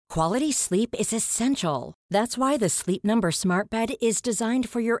Quality sleep is essential. That's why the Sleep Number Smart Bed is designed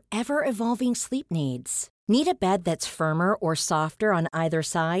for your ever-evolving sleep needs. Need a bed that's firmer or softer on either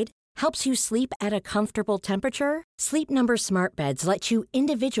side? Helps you sleep at a comfortable temperature? Sleep Number Smart Beds let you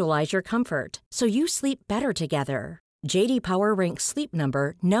individualize your comfort, so you sleep better together. J.D. Power ranks Sleep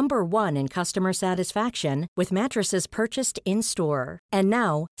Number number 1 in customer satisfaction with mattresses purchased in-store. And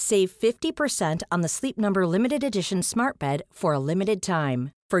now, save 50% on the Sleep Number Limited Edition Smart Bed for a limited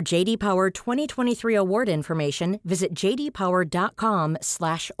time. For J.D. Power 2023 award information, visit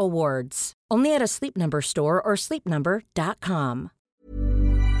jdpower.com/awards. Only at a Sleep Number store or sleepnumber.com.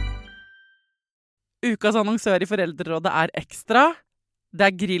 Ukas annonsør i Foreldrerådet Ekstra.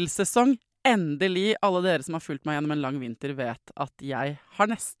 Det grillsesong. Endelig, alle dere som har fulgt meg gjennom en lang vinter vet at jeg har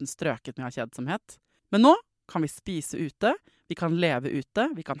nesten strøket med kjedsomhet. Men nå kan vi spise ute, vi kan leve ute,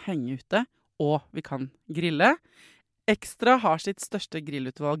 vi kan henge ute, og vi kan grille. Ekstra har sitt største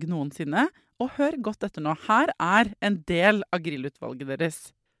grillutvalg noensinne, og hør godt etter nå. Her en del av grillutvalget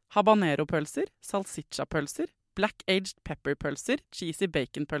deres. Habanero-pølser, salsiccia-pølser, black-aged pepper-pølser, cheesy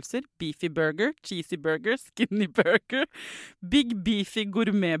bacon-pølser, beefy burger, cheesy burger, skinny burger, big beefy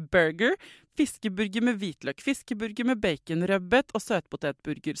gourmet-burger, fiskeburger med hvitløk, fiskeburger med bacon, rødbet og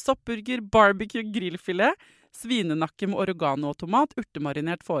søtpotetburger, soppburger, barbecue, grillfilet, svinenakke med oregano og tomat,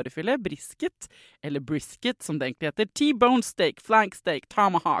 urtemarinert fårefilet, brisket, eller brisket som det egentlig heter, T-bone steak, flank steak,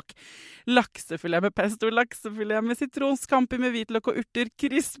 tomahawk, laksefilet med pesto, laksefilet med sitron, scampi med hvitløk og urter,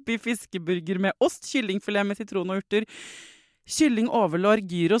 crispy fiskeburger med ost, kyllingfilet med sitron og urter, kylling overlår,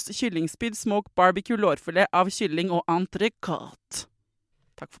 gyros, kyllingspyd, smoke, barbecue, lårfilet av kylling og entrecôte.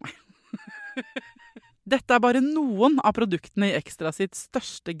 Takk for meg. Dette bare noen av produktene i Ekstra sitt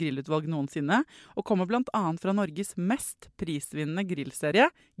største grillutvalg noensinne, og kommer blant annet fra Norges mest prisvinnende grillserie,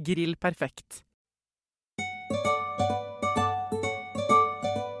 Grill Perfekt.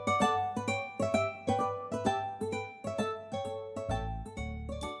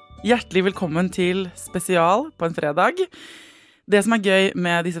 Hjertelig velkommen til spesial på en fredag. Det som gøy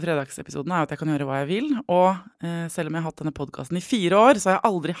med disse fredagsepisodene at jeg kan gjøre hva jeg vil, og selv om jeg har hatt denne podcasten i 4 år, så har jeg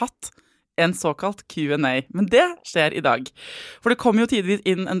aldri hatt en såkalt Q&A. Men det skjer i dag. For det kommer jo tidvis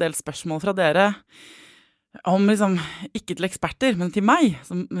inn en del spørsmål fra dere om liksom, ikke til eksperter, men til meg,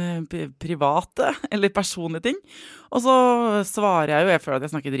 som private eller personlige ting. Og så svarer jeg føler at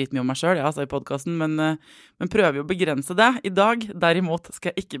jeg snakker dritmye om meg selv, altså i podcasten, men prøver jo å begrense det. I dag, derimot,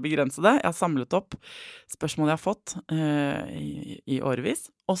 skal jeg ikke begrense det. Jeg har samlet opp spørsmål jeg har fått i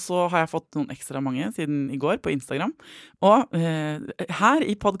årevis, og så har jeg fått noen ekstra mange siden i går på Instagram. Og her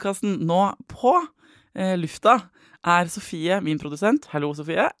i podcasten nå på lufta Sofie, min produsent. Hallo,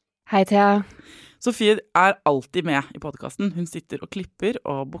 Sofie. Hei, Thea. Sofie alltid med i podcasten. Hun sitter og klipper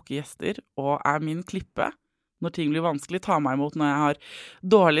og booker gjester, og min klippe når ting blir vanskelig, tar meg imot når jeg har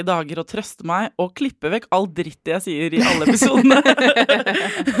dårlige dager og trøster meg, og klipper vekk all dritt jeg sier i alle episodene.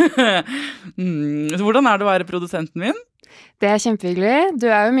 Så hvordan det å være produsenten min? Det kjempehyggelig. Du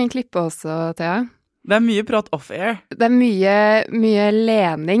jo min klippe også, Thea. Det mye prat off-air. Det mye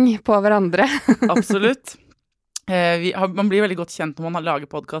lening på hverandre. Absolutt. Man blir veldig godt kjent når man lager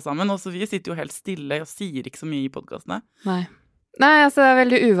podcast sammen, og så vi sitter jo helt stille og sier ikke så mye i podcastene. Nei, altså det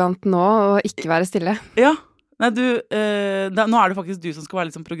veldig uvant nå å ikke være stille. Ja, nei nå det faktisk du som skal være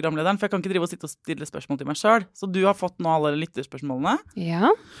litt som programlederen, for jeg kan ikke drive og sitte og stille spørsmål til meg selv, så du har fått nå alle lytterspørsmålene.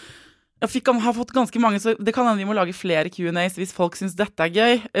 Ja. Jeg har fått ganske mange, så det kan hende vi må lage flere Q&As hvis folk synes dette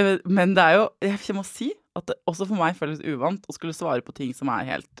gøy, men det jo, jeg må si at det også for meg føles uvant å skulle svare på ting som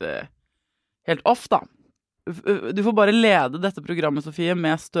helt off da. Du får bare lede dette programmet, Sofie,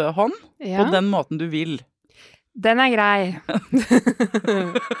 med stø hånd, på den måten du vil. Den grei.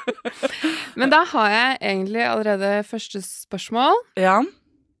 Men da har jeg egentlig allerede første spørsmål. Ja.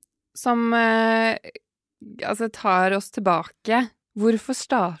 Som tar oss tilbake. Hvorfor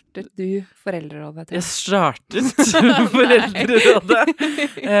startet du Foreldrerådet? Jeg startet Foreldrerådet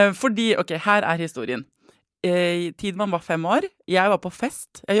fordi, her historien. Tiden man var 5 år, jeg var på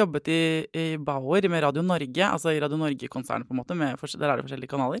fest, jeg jobbet i Bauer med Radio Norge, altså i Radio Norge-konsernet på en måte, der det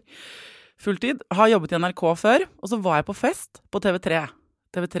forskjellige kanaler, fulltid, har jobbet i NRK før, og så var jeg på fest på TV3.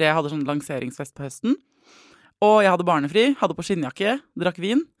 TV3 hadde sånn lanseringsfest på høsten, og jeg hadde barnefri, hadde på skinnjakke, drakk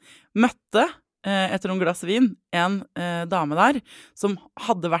vin, møtte etter noen glass vin en dame der, som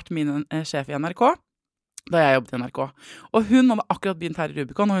hadde vært min sjef i NRK, da jeg jobbet i NRK. Og hun hadde akkurat begynt her i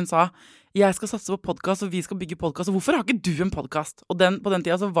Rubicon, og hun sa, jeg skal satse på podcast, og vi skal bygge podcast, og hvorfor har ikke du en podcast? Og på den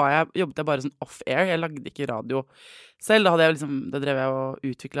tiden så jobbet jeg bare sånn off-air, jeg lagde ikke radio selv, da drev jeg og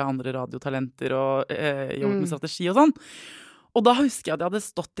utviklet andre radiotalenter, og jobbet med strategi og sånn. Og da husker jeg at jeg hadde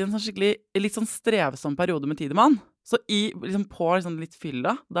stått i en sånn skikkelig, litt sånn strevsom periode med Tidemann. Så liksom på liksom litt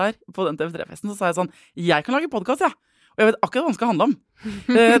fylla der, på den TV3-festen, så sa jeg sånn, jeg kan lage podcast, ja. Og jeg vet akkurat hva den skal handle om.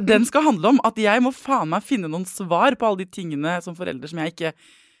 Den skal handle om at jeg må faen meg finne noen svar på alle de tingene som foreldre som jeg ikke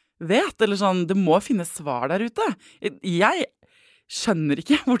vet. Eller sånn, det må finnes svar der ute. Jeg skjønner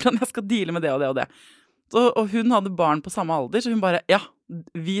ikke hvordan jeg skal deale med det og det og det. Og hun hadde barn på samme alder, så hun bare, ja,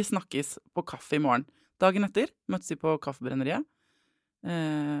 vi snakkes på kaffe i morgen. Dagen etter møttes vi på kaffebrenneriet.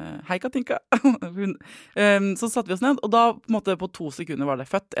 Hei, Katinka. Så satte vi oss ned, og da på en måte på 2 sekunder var det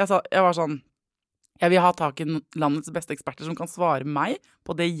født. Jeg var sånn, jeg vil ha tak i landets beste eksperter som kan svare meg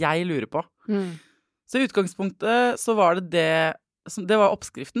på det jeg lurer på. Så i utgangspunktet så var det var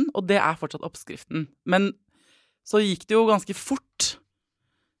oppskriften, og det er fortsatt oppskriften. Men så gikk det jo ganske fort.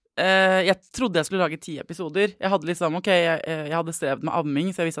 Jeg trodde jeg skulle lage 10 episoder. Jeg hadde liksom, jeg hadde strevet med amming,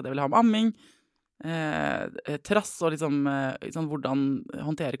 så jeg visste at jeg ville ha med amming. Trass og liksom hvordan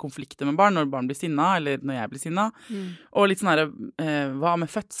håndtere konflikter med barn når barn blir sinna, eller når jeg blir sinna. Og litt sånn her, hva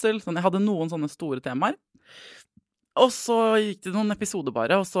med fødsel? Sånn, jeg hadde noen sånne store temaer. Og så gikk det noen episoder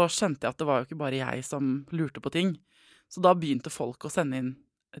bare, og så skjønte jeg at det var jo ikke bare jeg som lurte på ting. Så da begynte folk å sende inn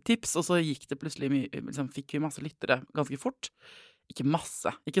tips, og så gikk det plutselig liksom, fikk vi masse lyttere ganske fort. Ikke masse,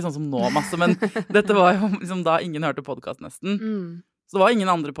 ikke sånn som nå masse, men dette var jo liksom da ingen hørte podcast nesten. Så det var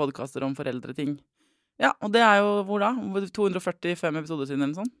ingen andre podcaster om foreldreting. Ja, og det er jo hvor da? 245 episoder siden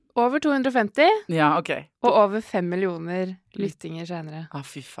eller sånn? Over 250. Ja, ok. Og over 5 millioner lyttinger senere.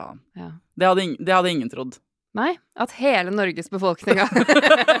 Fy faen. Ja. Det hadde ingen trodd. Nei, at hele Norges befolkning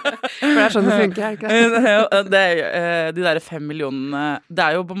For det er sånn det funker, er det ikke? De der 5 millionene, det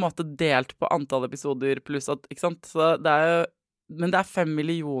er jo på en måte delt på antall episoder pluss at, ikke sant? Så det er jo, men det er 5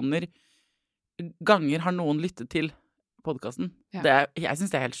 millioner ganger har noen lyttet til podcasten. Ja. Jeg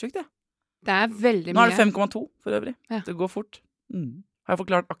synes det er helt sykt, det. Det er veldig mye. Nå er det 5,2 for øvrig. Ja. Det går fort. Har jeg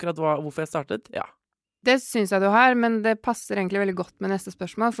forklart akkurat hvorfor jeg startet? Ja. Det synes jeg du har, men det passer egentlig veldig godt med neste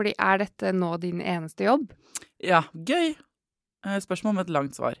spørsmål, fordi er dette nå din eneste jobb? Ja, gøy. Spørsmål med et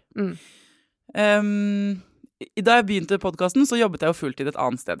langt svar. Da jeg begynte podcasten, så jobbet jeg jo fulltid et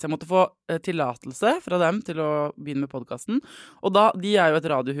annet sted. Så jeg måtte få tillatelse fra dem til å begynne med podcasten. Og de er jo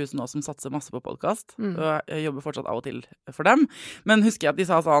et radiohus nå som satser masse på podcast. Og jeg jobber fortsatt av og til for dem. Men husker jeg at de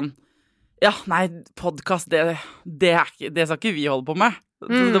sa sånn, ja, nei, podcast, det skal ikke vi holde på med.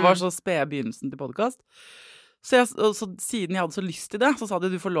 Det var så spede begynnelsen til podcast. Så siden jeg hadde så lyst til det, så sa de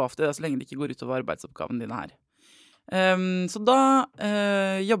du får lov til det så lenge det ikke går utover arbeidsoppgaven dine her. Så da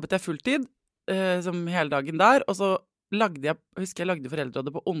jobbet jeg fulltid, som hele dagen der, og så husker jeg lagde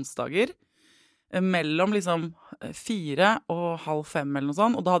foreldrerådet på onsdager, mellom liksom 4 og halv 5 eller noe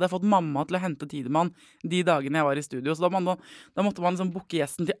sånt, og da hadde jeg fått mamma til å hente Tidemann de dagene jeg var i studio, så da måtte man liksom booke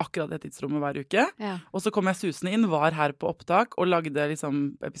gjesten til akkurat det tidsrommet hver uke, og så kom jeg susende inn, var her på opptak, og lagde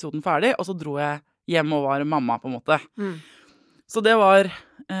liksom episoden ferdig, og så dro jeg hjem og var mamma på en måte. Så det var,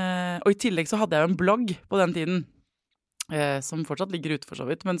 og i tillegg så hadde jeg jo en blogg på den tiden, som fortsatt ligger ute for så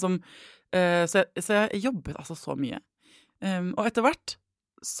vidt, men så jeg jobbet altså så mye. Og etter hvert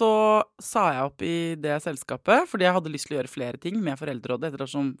så sa jeg opp i det selskapet, fordi jeg hadde lyst til å gjøre flere ting med foreldrerådet, etter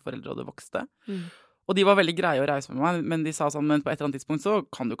som foreldrerådet vokste. Og de var veldig greie å reise med meg, men de sa sånn, men på et eller annet tidspunkt så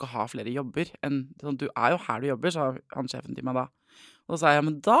kan du ikke ha flere jobber enn, sånn, du er jo her du jobber, sa han sjefen til meg da. Og da sa jeg,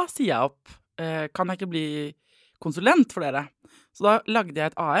 men da sier jeg opp, kan jeg ikke bli konsulent for dere? Så da lagde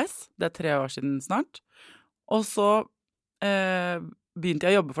jeg et AS, det er 3 år siden snart, og så begynte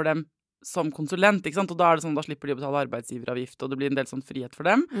jeg å jobbe for dem som konsulent, ikke sant? Og da er det sånn, da slipper de å betale arbeidsgiveravgift, og det blir en del sånn frihet for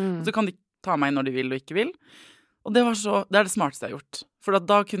dem. Og så kan de ta meg når de vil og ikke vil. Og det er det smarteste jeg har gjort. For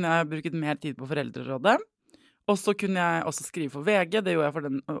da kunne jeg bruket mer tid på foreldrerådet, og så kunne jeg også skrive for VG, det gjorde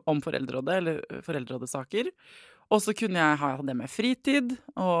jeg om foreldrerådet, eller foreldrerådesaker. Og så kunne jeg ha det med fritid,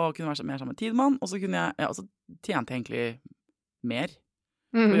 og kunne være mer sammen med Tidemann, og så kunne jeg, og så tjente jeg egentlig mer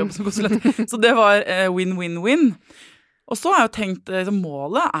på jobb som konsulent. Så det var win-win-win. Og så har jeg jo tenkt,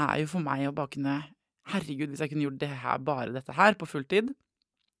 målet er jo for meg å bare kunne, herregud, hvis jeg kunne gjort det her, bare dette her på fulltid,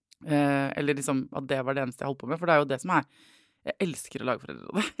 eller liksom at det var det eneste jeg holdt på med, for det er jo det som jeg elsker å lage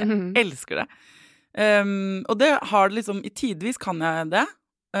foreldrerådet. Jeg elsker det. Og det har det liksom, i tidvis kan jeg det,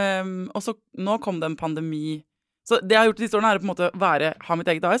 og så nå kom det en pandemi, så det jeg har gjort disse årene er å på en måte ha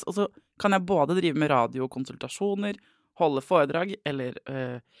mitt eget AS, og så kan jeg både drive med radiokonsultasjoner, holde foredrag, eller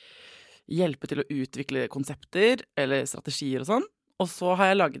hjelpe til å utvikle konsepter eller strategier og sånn. Og så har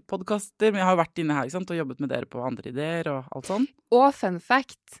jeg laget podcaster, men jeg har vært inne her, ikke sant, og jobbet med dere på andre ideer og alt sånn. Og fun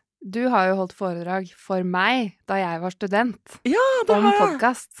fact, du har jo holdt foredrag for meg da jeg var student. Ja, det om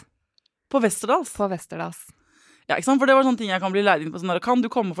podcast. På Westerdals. På Westerdals. Ja, ikke sant? For det var sånne ting jeg kan bli leid inn på. Sånn der, kan du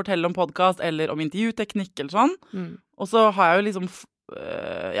komme og fortelle om podcast eller om intervjuteknikk eller sånn? Og så har jeg jo liksom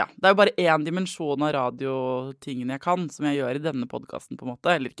det er jo bare én dimensjon av radiotingene jeg kan, som jeg gjør i denne podcasten på en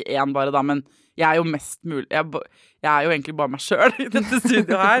måte. Eller ikke én bare da, men jeg er jo mest mulig jeg er jo egentlig bare meg selv i dette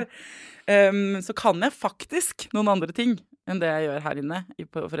studioet her. Så kan jeg faktisk noen andre ting enn det jeg gjør her inne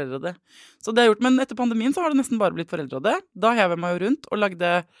på Foreldrerådet. Så det har jeg gjort, men etter pandemien så har det nesten bare blitt Foreldrerådet. Da hever jeg meg jo rundt og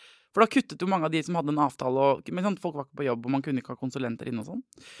lagde, for da kuttet jo mange av de som hadde en avtale, men sånn, folk var ikke på jobb, og man kunne ikke ha konsulenter inne og sånn.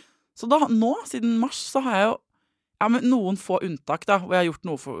 Så da, nå, siden mars, så har jeg jo men noen få unntak da, hvor jeg har gjort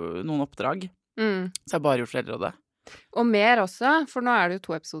noen oppdrag. Så jeg har bare gjort Foreldrerådet. Og mer også, for nå er det jo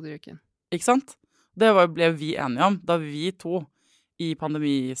 2 episoder i uken. Ikke sant? Det ble vi enige om, da vi 2 i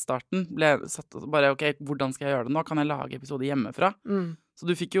pandemistarten ble satt bare, ok, hvordan skal jeg gjøre det nå? Kan jeg lage episoder hjemmefra? Så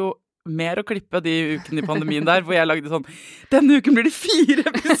du fikk jo mer å klippe de ukene i pandemien der, hvor jeg lagde sånn, denne uken blir det 4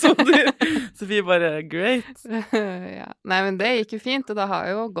 episoder! Så vi bare, great! Ja. Nei, men det gikk jo fint, og det har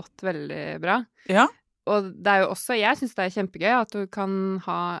jo gått veldig bra. Ja. Og det er jo også, jeg synes det er kjempegøy at du kan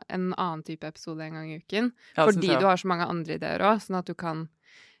ha en annen type episode en gang i uken, fordi du har så mange andre ideer også, sånn at du kan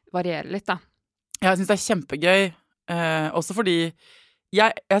variere litt da. Jeg synes det er kjempegøy, også fordi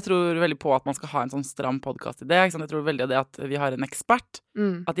jeg tror veldig på at man skal ha en sånn stram podcast-idé, ikke sant? Jeg tror veldig det at vi har en ekspert,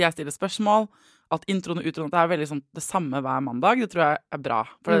 at jeg stiller spørsmål, at introen og utroen, det er veldig sånn det samme hver mandag, det tror jeg er bra,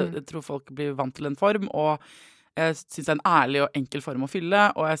 for jeg tror folk blir vant til en form, og jeg synes det er en ærlig og enkel form å fylle,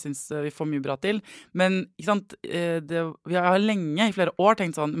 og jeg synes vi får mye bra til. Men, ikke sant, vi har lenge, i flere år,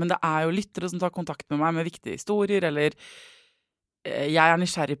 tenkt sånn, men det er jo lyttere som tar kontakt med meg med viktige historier, eller jeg er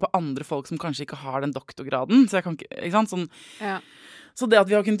nysgjerrig på andre folk som kanskje ikke har den doktorgraden, så jeg kan ikke sant, sånn. Ja. Så det at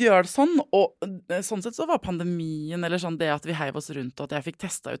vi har kunnet gjøre det sånn, og sånn sett så var pandemien, eller sånn det at vi heiv oss rundt, og at jeg fikk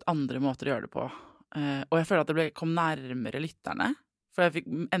testet ut andre måter å gjøre det på. Og jeg føler at det kom nærmere lytterne, for jeg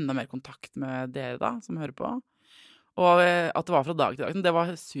fikk enda mer kontakt med dere da, som hører på. Og at det var fra dag til dag. Det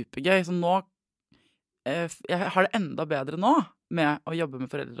var supergøy. Så nå jeg har det enda bedre nå med å jobbe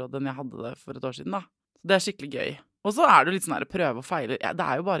med Foreldrerådet enn jeg hadde det for et år siden. Da. Så det er skikkelig gøy. Og så er det jo litt sånn her å prøve og feile. Ja, det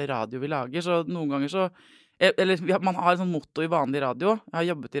er jo bare radio vi lager, så noen ganger så man har en sånn motto i vanlig radio. Jeg har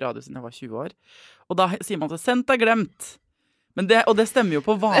jobbet i radio siden jeg var 20 år. Og da sier man at sendt er glemt. Og det stemmer jo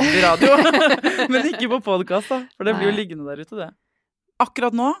på vanlig radio. Men ikke på podcast, da. For det blir jo liggende der ute, det.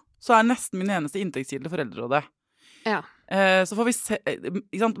 Akkurat nå så er nesten min eneste inntektskilde Foreldrerådet. Ja. Så får vi se,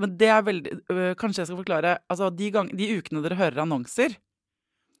 ikke sant? Men det er veldig, kanskje jeg skal forklare, altså de ukene dere hører annonser,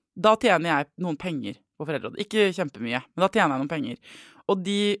 da tjener jeg noen penger på Foreldrerådet. Ikke kjempemye, men da tjener jeg noen penger. Og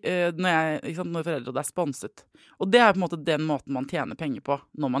når Foreldrerådet er sponset. Og det er på en måte den måten man tjener penger på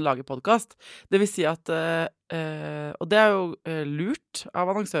når man lager podcast. Det vil si at, og det er jo lurt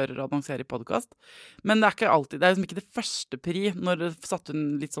av annonsører å annonsere i podcast, men det er ikke alltid, det er liksom ikke det første pri når det satt en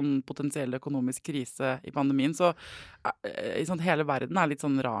litt sånn potensiell økonomisk krise i pandemien, så hele verden er litt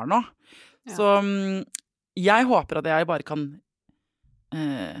sånn rar nå. Ja. Så jeg håper at jeg bare kan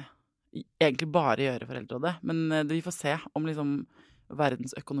egentlig bare gjøre Foreldrerådet, men vi får se om liksom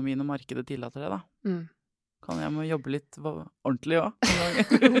verdensøkonomien og markedet tillater det da. Kan jeg må jobbe litt ordentlig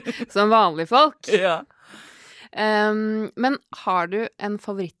også. Som vanlige folk. Ja. Men har du en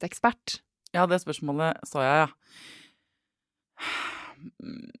favorittekspert? Ja, det spørsmålet så jeg, ja.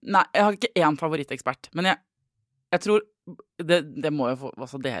 Nei, jeg har ikke én favorittekspert, men jeg tror, det må jo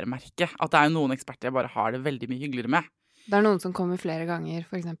også dere merke, at det er noen eksperter jeg bare har det veldig mye hyggeligere med. Det er noen som kommer flere ganger,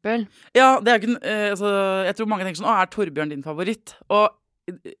 for eksempel? Ja, det er ikke, jeg tror mange tenker sånn, er Torbjørn din favoritt? Og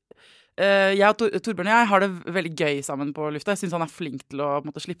jeg og Torbjørn og jeg har det veldig gøy sammen på lufta. Jeg synes han er flink til å på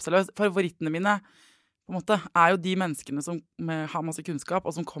en måte, slippe seg løs. Favorittene mine på en måte, er jo de menneskene som har masse kunnskap,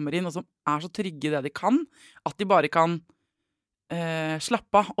 og som kommer inn, og som er så trygge i det de kan, at de bare kan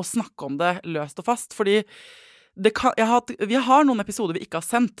slappe av og snakke om det løst og fast. Fordi vi har noen episoder vi ikke har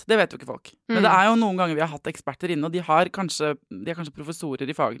sendt, det vet jo ikke folk. Men det er jo noen ganger vi har hatt eksperter inne, og de er kanskje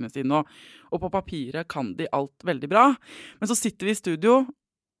professorer i fagene sine, og på papiret kan de alt veldig bra. Men så sitter vi i studio,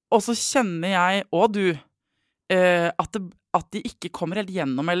 og så kjenner jeg, og du, at de ikke kommer helt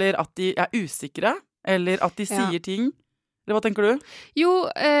gjennom, eller at de er usikre, eller at de sier ting. Eller hva tenker du? Jo,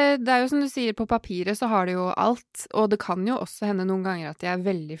 det er jo som du sier, på papiret så har de jo alt, og det kan jo også hende noen ganger at de er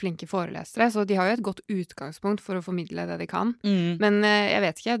veldig flinke forelesere, så de har jo et godt utgangspunkt for å formidle det de kan. Men jeg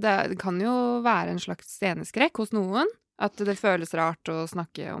vet ikke, det kan jo være en slags sceneskrekk hos noen, at det føles rart å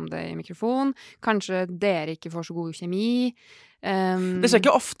snakke om det i mikrofon. Kanskje dere ikke får så god kjemi. Det skjer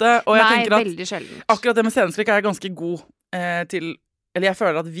ikke ofte, og jeg tenker at veldig sjeldent. Akkurat det med sceneskrekk er jeg ganske god til, eller jeg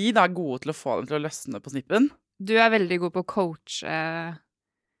føler at vi da er gode til å få dem til å løsne på snippen. Du er veldig god på å coache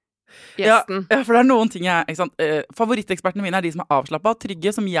gjesten. Ja, for det er noen ting favorittekspertene mine er de som er avslappet,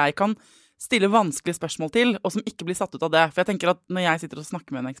 trygge, som jeg kan stiller vanskelige spørsmål til, og som ikke blir satt ut av det. For jeg tenker at når jeg sitter og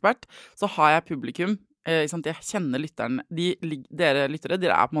snakker med en ekspert, så har jeg publikum. Jeg kjenner lytteren. Dere lyttere,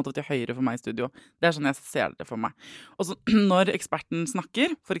 dere på en måte til høyre for meg i studio. Det sånn jeg ser det for meg. Og så når eksperten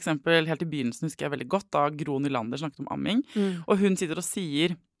snakker, for eksempel helt i begynnelsen husker jeg veldig godt, da Gro Nylander snakket om amming, og hun sitter og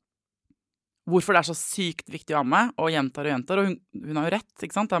sier hvorfor det så sykt viktig å amme, og gjentar, og hun har jo rett,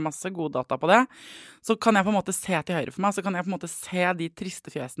 ikke sant? Det masse gode data på det. Så kan jeg på en måte se til høyre for meg, så kan jeg på en måte se de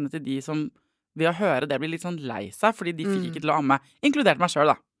triste fjesene til de som ved å høre det blir litt sånn lei seg, fordi de fikk ikke til å amme, inkludert meg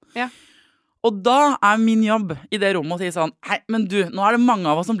selv da. Ja. Og da min jobb i det rommet å si sånn, hei, men du, nå det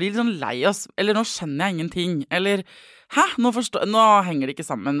mange av oss som blir litt sånn lei oss, eller nå skjønner jeg ingenting, eller, nå henger det ikke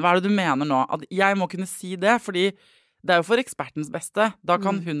sammen, hva det du mener nå? At jeg må kunne si det, fordi det jo for ekspertens beste, da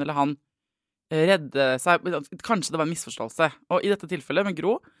kan hun eller han redde seg, kanskje det var en misforståelse. Og i dette tilfellet med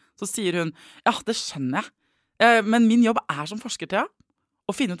Gro, så sier hun, ja, det skjønner jeg, men min jobb som forsker til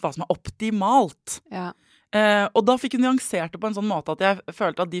å finne ut hva som optimalt. Ja. Og da fikk hun nyansert det på en sånn måte at jeg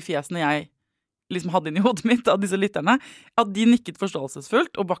følte at de fjesene jeg liksom hadde inn i hodet mitt av disse lytterne, at de nikket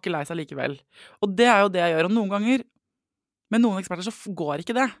forståelsesfullt og var ikke lei seg likevel. Og det jo det jeg gjør, og noen ganger med noen eksperter så går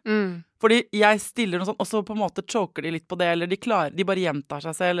ikke det. Fordi jeg stiller noe sånt, og så på en måte choker de litt på det, eller de bare gjentar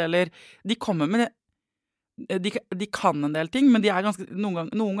seg selv, eller de kommer med de kan en del ting, men de ganske,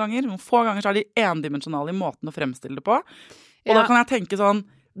 noen få ganger så de endimensjonale i måten å fremstille det på. Og da kan jeg tenke sånn,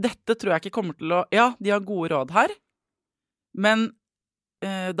 dette tror jeg ikke kommer til å, ja, de har gode råd her, men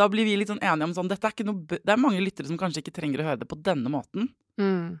da blir vi litt sånn enige om sånn, dette ikke noe, det mange lyttere som kanskje ikke trenger å høre det på denne måten.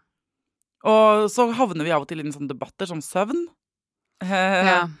 Og så havner vi av og til i sånne debatter som søvn.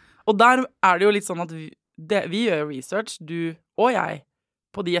 Og der det jo litt sånn at vi gjør research, du og jeg,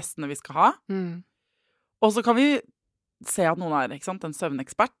 på de gjestene vi skal ha. Og så kan vi se at noen ikke sant, en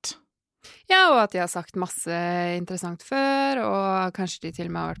søvnekspert. Ja, og at de har sagt masse interessant før, og kanskje de til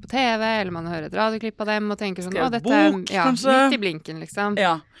og med har vært på TV, eller man hører et radioklipp av dem, og tenker sånn, skrevet dette bok, kanskje. Midt i blinken, liksom.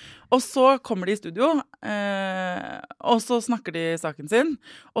 Ja, og så kommer de i studio, og så snakker de saken sin,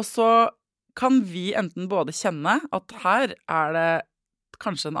 og så kan vi enten både kjenne at her det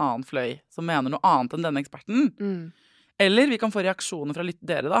kanskje en annen fløy som mener noe annet enn denne eksperten, eller vi kan få reaksjoner fra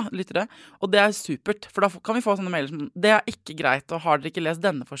lyttere, og det supert, for da kan vi få sånne mailer som, det ikke greit, og har dere ikke lest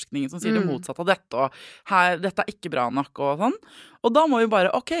denne forskningen som sier det motsatte av dette, og dette ikke bra nok, og sånn. Og da må vi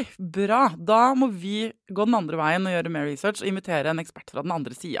bare, ok, bra, da må vi gå den andre veien og gjøre mer research, og invitere en ekspert fra den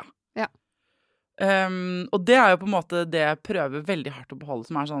andre siden. Ja. Og det jo på en måte det jeg prøver veldig hardt å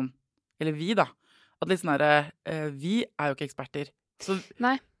beholde, som sånn, eller vi da, at litt sånn vi jo ikke eksperter, så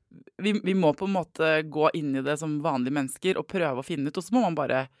Nei. Vi må på en måte gå inn i det som vanlige mennesker og prøve å finne ut, og så må man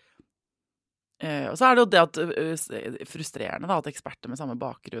bare og så det jo det at frustrerende da, at eksperter med samme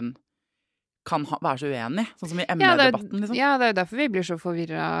bakgrunn kan være så uenige, sånn som i ME-debatten liksom. Ja, det jo derfor vi blir så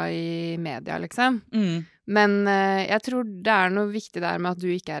forvirret i media, liksom. Men jeg tror det noe viktig der med at du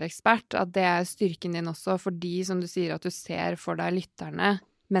ikke ekspert, at det styrken din også, fordi som du sier at du ser for deg lytterne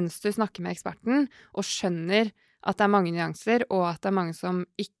mens du snakker med eksperten, og skjønner at det mange nyanser, og at det mange som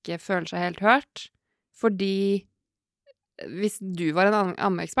ikke føler seg helt hørt. Fordi hvis du var en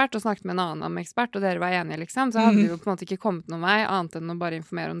ammeekspert og snakket med en annen ammeekspert, og dere var enige, liksom, så hadde det jo på en måte ikke kommet noen vei, annet enn å bare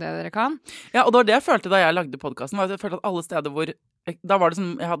informere om det dere kan. Ja, og det var det jeg følte da jeg lagde podcasten. Jeg følte at alle steder hvor da var det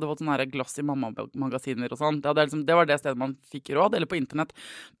som, jeg hadde fått sånne her gloss i mamma-magasiner og sånn. Det var det stedet man fikk råd, eller på internett.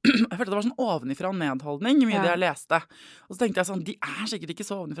 Jeg følte at det var sånn ovenifra nedholdning i mye det jeg leste. Og så tenkte jeg sånn, de sikkert ikke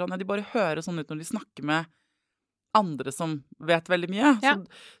så ovenifra, de bare hører sånn ut når de snakker med andre som vet veldig mye. Ja.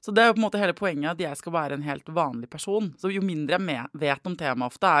 Så det jo på en måte hele poenget at jeg skal være en helt vanlig person. Så jo mindre jeg vet om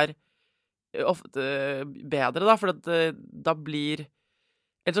temaet ofte bedre da, for at da blir...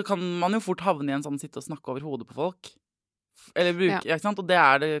 Eller så kan man jo fort havne i en sånn sitte og snakke over hodet på folk. Eller bruke, ikke sant? Og det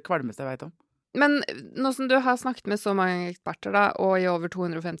det kvalmeste jeg vet om. Men nå som du har snakket med så mange eksperter da, og i over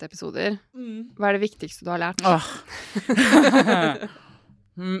 250 episoder, hva det viktigste du har lært?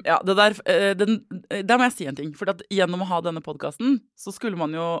 Ja, der må jeg si en ting. For at gjennom å ha denne podcasten, så skulle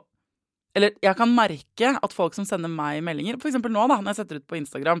man jo... Eller jeg kan merke at folk som sender meg meldinger, for eksempel nå da, når jeg setter ut på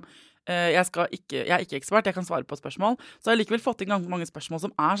Instagram, jeg er ikke ekspert, jeg kan svare på spørsmål, så har jeg likevel fått inn ganske mange spørsmål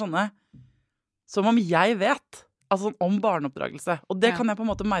som sånne, som om jeg vet, altså sånn om barneoppdragelse. Og det kan jeg på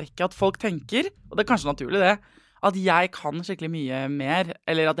en måte merke at folk tenker, og det kanskje naturlig det, at jeg kan skikkelig mye mer,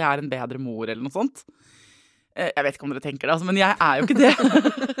 eller at jeg en bedre mor, eller noe sånt. Jeg vet ikke om dere tenker det, altså, men jeg jo ikke det.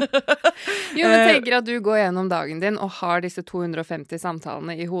 Jo, men tenker at du går gjennom dagen din og har disse 250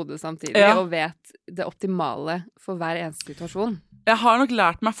 samtalene i hodet samtidig, og vet det optimale for hver eneste situasjon. Jeg har nok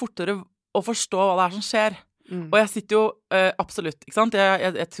lært meg fortere å forstå hva det som skjer. Og jeg sitter jo absolutt, ikke sant?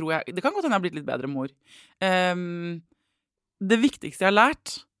 Jeg tror det kan godt hende jeg har blitt litt bedre mor. Det viktigste jeg har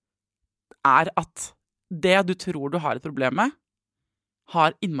lært at det du tror du har et problem med,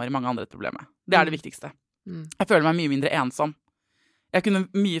 har innmari mange andre et problem med. Det det viktigste. Jeg føler meg mye mindre ensom. Jeg kunne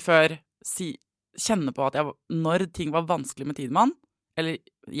mye før kjenne på at når ting var vanskelig med Tidemann, eller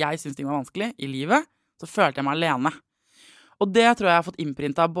jeg synes ting var vanskelig i livet, så følte jeg meg alene. Og det tror jeg har fått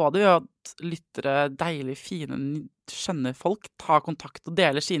innprintet både ved at lyttere, deilige, fine, skjønne folk tar kontakt og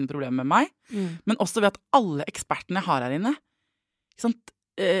deler sine problemer med meg, men også ved at alle ekspertene jeg har her inne, ikke sant,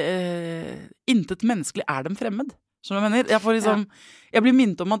 intet menneskelig dem fremmed. Skjønner du hva jeg mener? Jeg får liksom, jeg blir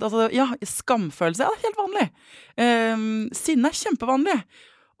minnet om at skamfølelse helt vanlig. Sinne kjempevanlig.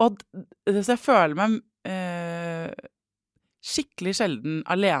 Og så jeg føler meg skikkelig sjelden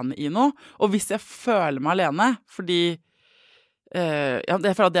alene i noe. Og hvis jeg føler meg alene, fordi jeg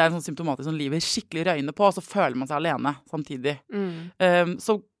føler at det en sånn symptomatisk som livet skikkelig røyner på, og så føler man seg alene samtidig.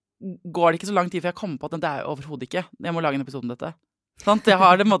 Så går det ikke så lang tid før jeg kommer på at det overhodet ikke. Jeg må lage en episode om dette. Sant? Jeg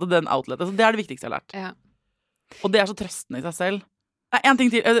har den outletet. Så det det viktigste jeg har lært. Ja. Og det så trøstende i seg selv. En ting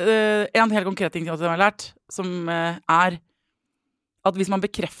til, en helt konkret ting som jeg har lært, som at hvis man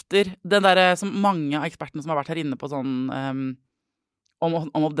bekrefter det der som mange av ekspertene som har vært her inne på sånn om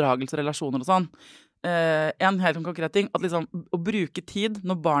oppdragelse og relasjoner og sånn, en helt konkret ting, at liksom å bruke tid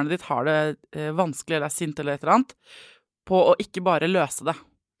når barnet ditt har det vanskelig eller sint eller et eller annet, på å ikke bare løse det.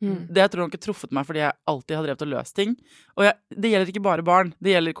 Det tror jeg nok har truffet meg fordi jeg alltid har drevet og løst ting. Og det gjelder ikke bare barn.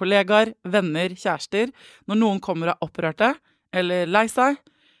 Det gjelder kollegaer, venner, kjærester. Når noen kommer og opprørte, eller lei seg,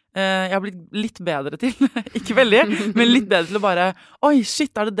 jeg har blitt litt bedre til, ikke veldig, men litt bedre til å bare, oi,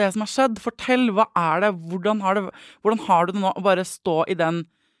 shit, det som har skjedd? Fortell, hva det? Hvordan har du det nå? Og bare stå i den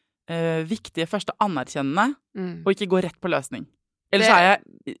viktige første anerkjennende, og ikke gå rett på løsning. Ellers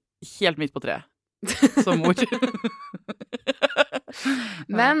jeg helt midt på treet, som mor.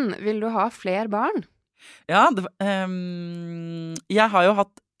 Men vil du ha flere barn? Ja, jeg har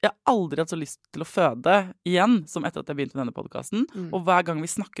aldri hatt så lyst til å føde igjen som etter at jeg begynte med denne podcasten. Og hver gang vi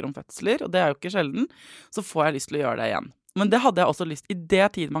snakker om fødsler, og det jo ikke sjelden, så får jeg lyst til å gjøre det igjen. Men det hadde jeg også lyst i det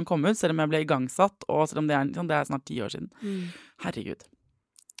tiden man kom ut, selv om jeg ble igangsatt, og selv om det snart 10 år siden. Herregud.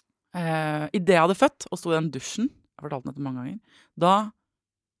 I det jeg hadde født, og sto i den dusjen, jeg har fortalt den etter mange ganger, da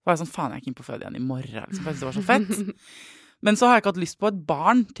var jeg sånn, faen, jeg ikke inn på føde igjen i morgen, liksom, for jeg synes det var så fett. Men så har jeg ikke hatt lyst på et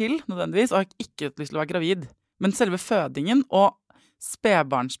barn til, nødvendigvis, og jeg har ikke hatt lyst til å være gravid. Men selve fødingen og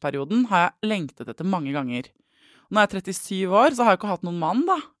spedbarnsperioden har jeg lengtet etter mange ganger. Når jeg 37 år, så har jeg ikke hatt noen mann,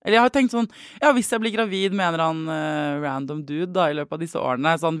 da. Eller jeg har tenkt sånn, ja, hvis jeg blir gravid med en eller annen random dude, da, i løpet av disse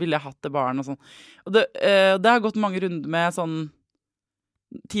årene, sånn, ville jeg hatt det barn og sånn. Og det har gått mange runder med sånn,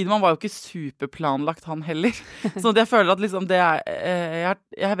 Tidemann var jo ikke superplanlagt han heller. Så jeg føler at liksom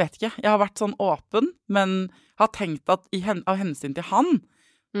jeg vet ikke, jeg har vært sånn åpen, men har tenkt at av hensyn til han,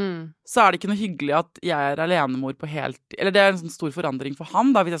 så det ikke noe hyggelig at jeg alenemor på heltid. Eller det en sånn stor forandring for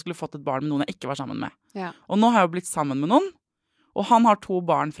han da, hvis jeg skulle fått et barn med noen jeg ikke var sammen med. Ja. Og nå har jeg jo blitt sammen med noen, og han har 2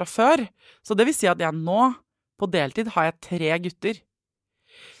 barn fra før. Så det vil si at jeg nå, på deltid, har jeg 3 gutter.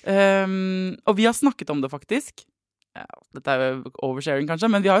 Og vi har snakket om det faktisk. Ja, dette jo oversharing kanskje,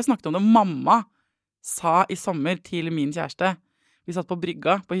 men vi har jo snakket om det. Mamma sa i sommer til min kjæreste, vi satt på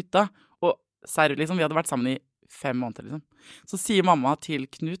brygga på hytta, og seriøst liksom, vi hadde vært sammen i 5 måneder liksom. Så sier mamma til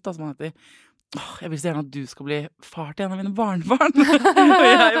Knut da, som han heter, jeg vil så gjerne at du skal bli far til en av mine barnebarn. Og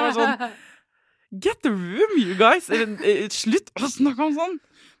jeg var sånn, get the room you guys, slutt å snakke om sånn.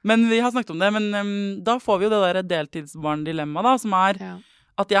 Men vi har snakket om det, men da får vi jo det der deltidsbarn-dilemma da, som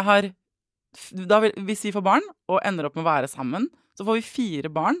at jeg har da hvis vi får barn og ender opp med å være sammen, så får vi 4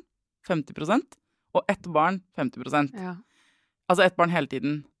 barn 50%, og 1 barn 50%. Ja. Altså 1 barn hele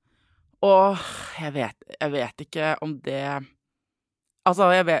tiden. Og jeg vet ikke om det, altså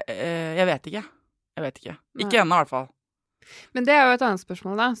jeg vet ikke. Ikke ennå i hvert fall. Men det jo et annet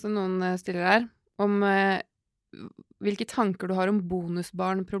spørsmål da, som noen stiller her, om hvilke tanker du har om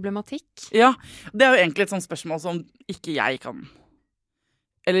bonusbarnproblematikk. Ja, det jo egentlig et sånt spørsmål som ikke jeg kan.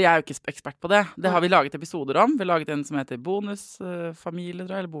 Eller jeg jo ikke ekspert på det. Det har vi laget episoder om. Vi har laget en som heter bonusfamilie,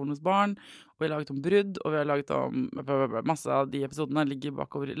 tror jeg, eller bonusbarn. Og vi har laget om brudd, og vi har laget om masse av de episodene ligger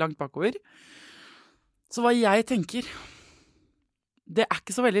langt bakover. Så hva jeg tenker, det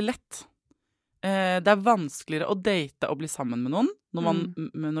ikke så veldig lett. Det vanskeligere å date og bli sammen med noen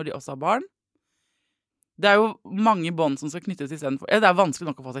når de også har barn. Det jo mange bånd som skal knyttes i stedet for. Det vanskelig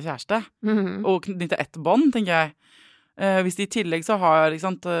nok å få seg kjæreste. Og knytte ett bånd, tenker jeg. Hvis de i tillegg så har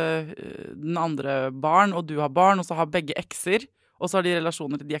den andre barn, og du har barn, og så har begge ekser, og så har de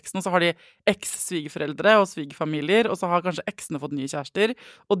relasjoner til de eksene, og så har de eks-svigerforeldre og svigerfamilier, og så har kanskje eksene fått nye kjærester,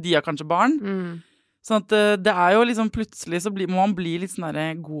 og de har kanskje barn. Sånn at det jo liksom plutselig så må man bli litt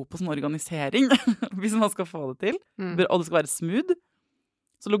sånn god på sånn organisering, hvis man skal få det til, og det skal være smooth.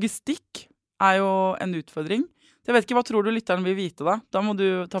 Så logistikk er jo en utfordring. Så jeg vet ikke, hva tror du lytteren vil vite da? Da må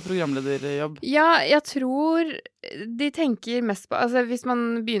du ta programlederjobb. Ja, jeg tror de tenker mest på, altså hvis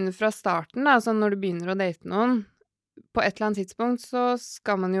man begynner fra starten da, altså når du begynner å date noen, på et eller annet tidspunkt så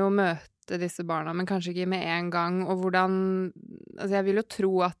skal man jo møte disse barna, men kanskje ikke med en gang, og hvordan, altså jeg vil jo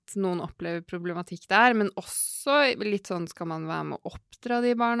tro at noen opplever problematikk der, men også litt sånn skal man være med å oppdra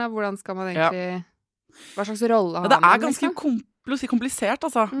de barna, hvordan skal man egentlig, hva slags rolle har man? Det er ganske komplisert,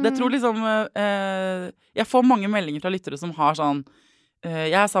 altså. Jeg tror liksom jeg får mange meldinger fra lyttere som har sånn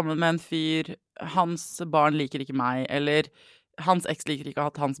jeg er sammen med en fyr, hans barn liker ikke meg, eller hans eks liker ikke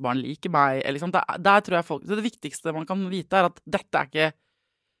at hans barn liker meg, eller liksom, der tror jeg folk, det viktigste man kan vite er at dette er ikke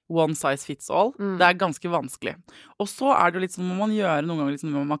one size fits all. Det er ganske vanskelig. Og så er det jo litt sånn, må man gjøre noen ganger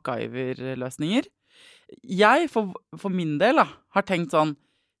liksom med MacGyver-løsninger. Jeg, for min del da, har tenkt sånn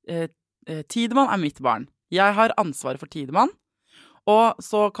Tidemann er mitt barn. Jeg har ansvaret for Tidemann. Og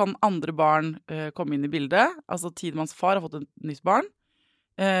så kan andre barn komme inn i bildet. Altså Tidemanns far har fått et nytt barn.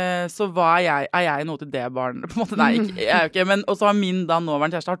 Så hva er jeg noe til det barnet? På en måte, nei, jeg er jo ikke. Men, og så har min da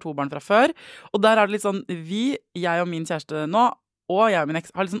nåværende kjæreste har 2 barn fra før. Og der er det litt sånn, jeg og min kjæreste nå, og jeg og min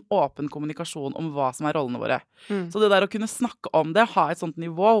eks har litt sånn åpen kommunikasjon om hva som er rollene våre. Så det der å kunne snakke om det, ha et sånt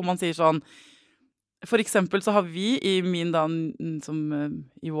nivå hvor man sier sånn, for eksempel så har vi i min da, som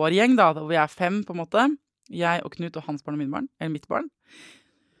i vår gjeng da, hvor vi er 5 på en måte, jeg og Knut og hans barn og min barn, eller mitt barn.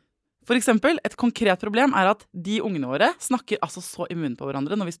 For eksempel, et konkret problem er at de ungene våre snakker altså så i munnen på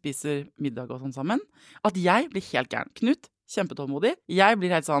hverandre når vi spiser middag og sånn sammen, at jeg blir helt gæren. Knut, kjempetålmodig. Jeg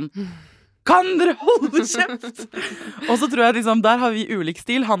blir helt sånn, kan dere holde kjeft? Og så tror jeg liksom, der har vi ulik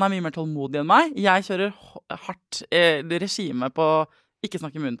stil. Han er mye mer tålmodig enn meg. Jeg kjører hardt regime på ikke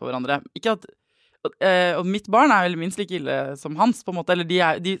snakke i munnen på hverandre. Ikke at og mitt barn er vel minst like ille som hans, på en måte. Eller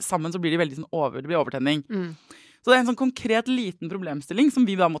de sammen så blir de veldig sånn det blir overtenning. Så det er en sånn konkret liten problemstilling som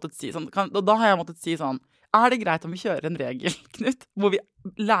vi da måttet si sånn, og da har jeg måttet si sånn, er det greit om vi kjører en regel, Knut, hvor vi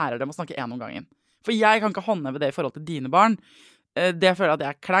lærer dem å snakke en om gangen? For jeg kan ikke håndheve det i forhold til dine barn. Det føler jeg at det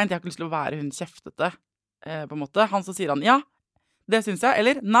er kleint. Jeg har ikke lyst til å være hun kjeftete, på en måte. Han så sier han, ja, det synes jeg,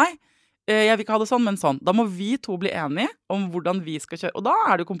 eller nei, jeg vil ikke ha det sånn, men sånn. Da må vi 2 bli enige om hvordan vi skal kjøre. Og da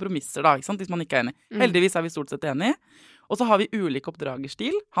er det jo kompromisser da, ikke sant, hvis man ikke er enig. Heldigvis er vi stort sett enige. Og så har vi ulik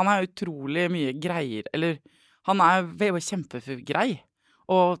oppdragerstil. Han er utrolig mye greier, eller han er kjempegrei,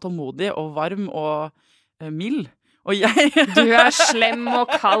 og tålmodig, og varm, og mild. Og jeg Du er slem og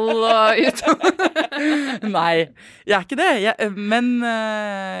kald og Nei, jeg er ikke det. Men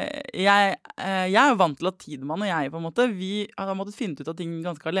jeg er jo vant til at Tidemann og jeg på en måte, vi har måttet finne ut av ting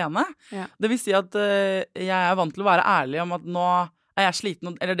ganske alene. Ja. Det vil si at jeg er vant til å være ærlig om at nå er jeg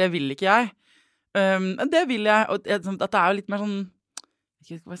sliten, eller det vil ikke jeg. Det vil jeg, og at det er jo litt mer sånn,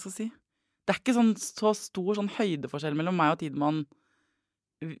 jeg vet ikke hva jeg skal si. Det er ikke sånn, så stor sånn høydeforskjell mellom meg og Tidemann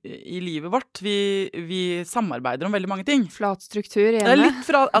i livet vårt. Vi samarbeider om veldig mange ting. Flat struktur igjen. Det er litt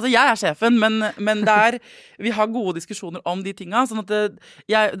altså jeg er sjefen, men vi har gode diskusjoner om de tingene, sånn at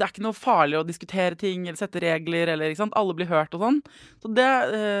det er ikke noe farlig å diskutere ting, eller sette regler, eller ikke sant? Alle blir hørt og sånn. Så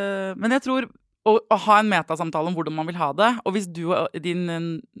men jeg tror å ha en metasamtale om hvordan man vil ha det, og hvis du og din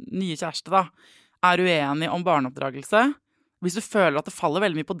nye kjæreste da, er uenige om barneoppdragelse, hvis du føler at det faller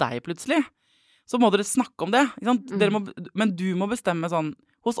veldig mye på deg plutselig, så må dere snakke om det. Ikke sant? Men du må bestemme sånn,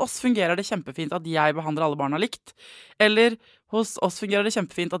 hos oss fungerer det kjempefint at jeg behandler alle barna likt, eller hos oss fungerer det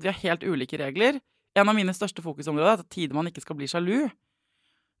kjempefint at vi har helt ulike regler. En av mine største fokusområder er at Tidemann ikke skal bli sjalu.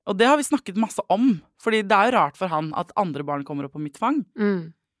 Og det har vi snakket masse om, fordi det er jo rart for han at andre barn kommer opp på mitt fang.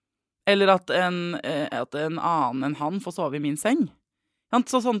 Eller at en annen enn han får sove i min seng.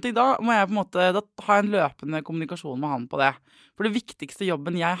 Så sånne ting, da må jeg på en måte da ha en løpende kommunikasjon med han på det. For det viktigste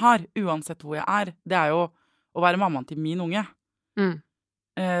jobben jeg har, uansett hvor jeg er, det er jo å være mammaen til min unge.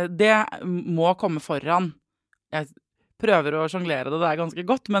 Det må komme foran. Jeg prøver å jonglere det ganske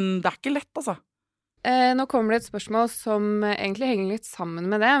godt, men det er ikke lett, altså. Nå kommer det et spørsmål som egentlig henger litt sammen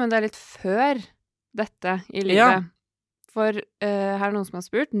med det, men det er litt før dette i livet. Ja. For her er noen som har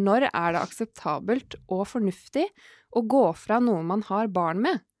spurt, når er det akseptabelt og fornuftig å gå fra noe man har barn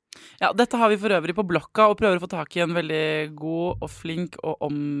med? Ja, dette har vi for øvrig på blokka, og prøver å få tak i en veldig god og flink og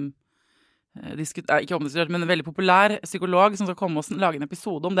ikke omdiskutert, men en veldig populær psykolog som skal komme og lage en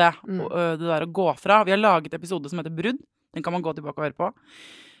episode om det. Det der å gå fra. Vi har laget en episode som heter Brudd. Den kan man gå tilbake og høre på.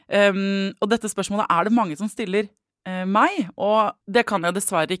 Og dette spørsmålet er det mange som stiller meg, og det kan jeg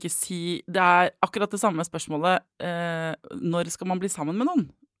dessverre ikke si. Det er akkurat det samme spørsmålet når skal man bli sammen med noen?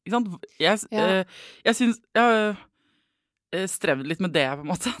 Ikke sant? Jeg synes jeg har strevd litt med det på en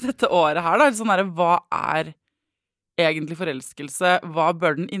måte dette året her da. Sånn der, hva er egentlig forelskelse? Hva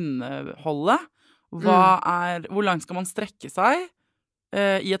bør den inneholde? Hvor langt skal man strekke seg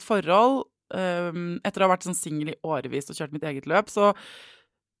i et forhold? etter å ha vært sånn single i årevis og kjørt mitt eget løp,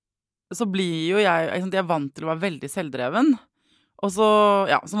 så blir jo jeg vant til å være veldig selvdreven. Og så,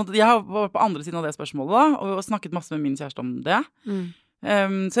 sånn at jeg var på andre siden av det spørsmålet da, og snakket masse med min kjæreste om det.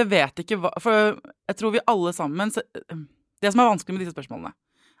 Så jeg vet ikke hva, for jeg tror vi alle sammen, det som er vanskelig med disse spørsmålene,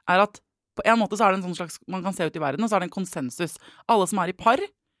 er at på en måte så er det en sånn slags, man kan se ut i verden, og så er det en konsensus. Alle som er i par,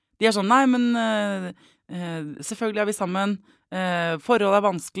 de er sånn, nei, men selvfølgelig er vi sammen, forhold er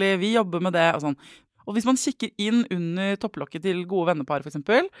vanskelig, vi jobber med det, og sånn. Og hvis man kikker inn under topplokket til gode vennepar, for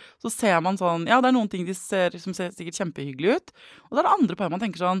eksempel, så ser man sånn, det er noen ting de ser som ser sikkert kjempehyggelig ut, og det er det andre par man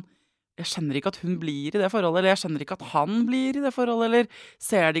tenker sånn, jeg skjønner ikke at hun blir i det forholdet, eller jeg skjønner ikke at han blir i det forholdet, eller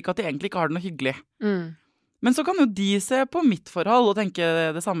ser de ikke at de egentlig ikke har det noe hyggelig. Men så kan jo de se på mitt forhold og tenke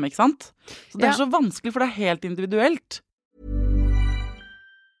det samme, ikke sant? Så det er så vanskelig, for det er helt individuelt.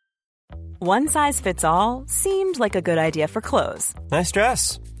 One size fits all seemed like a good idea for clothes. Nice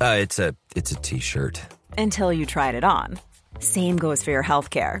dress. It's a t-shirt. Until you tried it on. Same goes for your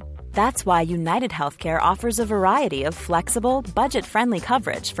healthcare. That's why United Healthcare offers a variety of flexible, budget-friendly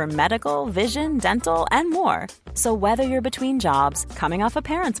coverage for medical, vision, dental, and more. So whether you're between jobs, coming off a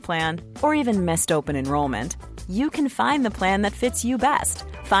parent's plan, or even missed open enrollment, you can find the plan that fits you best.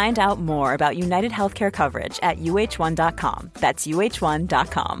 Find out more about United Healthcare coverage at uh1.com. That's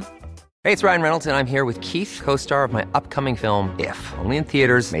uh1.com. Hey, it's Ryan Reynolds, and I'm here with Keith, co-star of my upcoming film, If, only in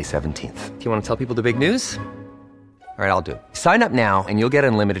theaters May 17th. Do you want to tell people the big news? All right, I'll do it. Sign up now and you'll get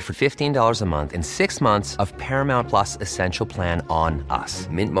unlimited for $15 a month and 6 months of Paramount Plus Essential Plan on us.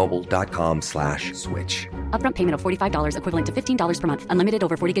 Mintmobile.com/switch. Upfront payment of $45 equivalent to $15 per month. Unlimited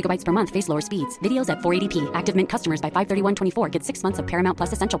over 40 gigabytes per month. Face lower speeds. Videos at 480p. Active Mint customers by 531.24 get 6 months of Paramount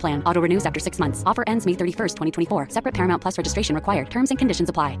Plus Essential Plan. Auto renews after 6 months. Offer ends May 31st, 2024. Separate Paramount Plus registration required. Terms and conditions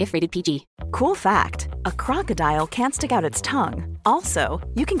apply if rated PG. Cool fact, a crocodile can't stick out its tongue. Also,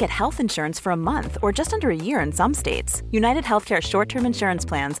 you can get health insurance for a month or just under a year in some states. United Healthcare short-term insurance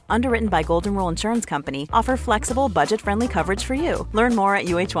plans, underwritten by Golden Rule Insurance Company, offer flexible, budget-friendly coverage for you. Learn more at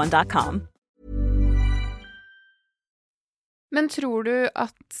uh1.com. Men tror du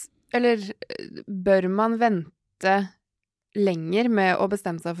at, eller bør man vente lenger med å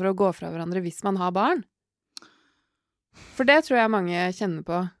bestemme seg for å gå fra hverandre hvis man har barn? For det tror jeg mange kjenner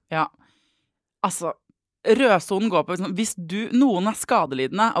på. Ja, altså, rødsonen går på, hvis noen er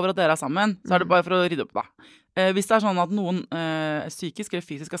skadelidende over at dere er sammen, så er det bare for å rydde opp da. Hvis det er sånn at noen psykisk eller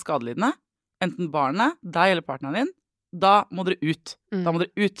fysisk er skadelidende, enten barnet, deg eller partneren din, da må dere ut. Da må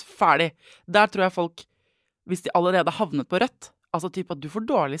dere ut, ferdig. Der tror jeg folk, hvis de allerede har havnet på rødt, altså typ at du får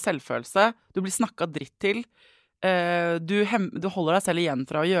dårlig selvfølelse, du blir snakket dritt til, du holder deg selv igjen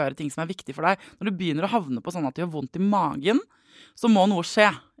fra å gjøre ting som er viktig for deg. Når du begynner å havne på sånn at det gjør vondt i magen, så må noe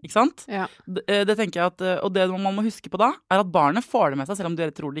skje, ikke sant? Ja. Det tenker jeg at, og det man må huske på da, er at barnet får det med seg selv om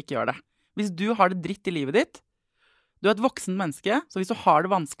dere tror de ikke gjør det. Hvis du har det dritt i livet ditt, du er et voksen menneske, så hvis du har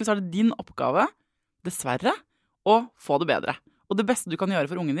det vanskelig, så er det din oppgave, dessverre, å få det bedre. Og det beste du kan gjøre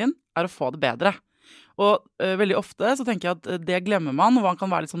for ungen din, er å få det bedre. Og veldig ofte så tenker jeg at det glemmer man, og man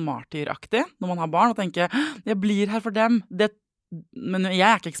kan være litt sånn martyraktig når man har barn, og tenke, jeg blir her for dem. Men jeg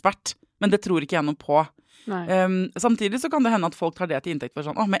er ikke ekspert, men det tror ikke jeg noe på. Samtidig så kan det hende at folk tar det til inntekt for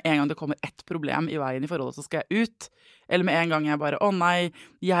sånn, med en gang det kommer ett problem i veien i forholdet, så skal jeg ut. Eller med en gang jeg bare, nei,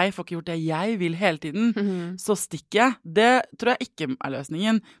 jeg får ikke gjort det jeg vil hele tiden, så stikker jeg. Det tror jeg ikke er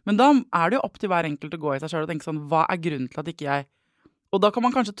løsningen. Men da er det jo opp til hver enkelt å gå i seg selv og tenke sånn, hva er grunnen til at ikke jeg... Og da kan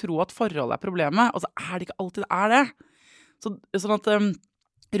man kanskje tro at forholdet er problemet, og så er det ikke alltid det er det. Sånn at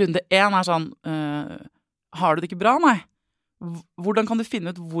runde 1 er sånn, har du det ikke bra, nei? Hvordan kan du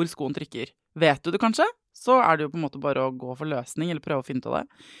finne ut hvor skoen trykker? Vet du det kanskje? Så er det jo på en måte bare å gå for løsning, eller prøve å finne ut av det.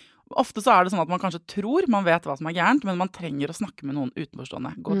 Ofte så er det sånn at man kanskje tror man vet hva som er gærent, men man trenger å snakke med noen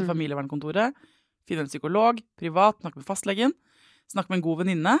utenforstående. Gå til familievernkontoret, finne en psykolog, privat, snakke med fastlegen, snakke med en god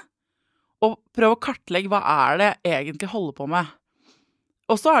venninne, og prøve å kartlegge hva er det egentlig holder på med.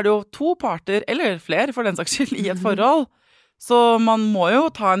 Og så er det jo 2 parter, eller flere for den saks skyld, i et forhold. Så man må jo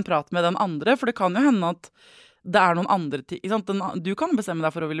ta en prat med den andre, for det kan jo hende at det er noen andre ting. Du kan bestemme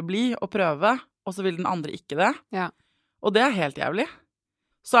deg for å ville bli og prøve, og så vil den andre ikke det. Ja. Og det er helt jævlig.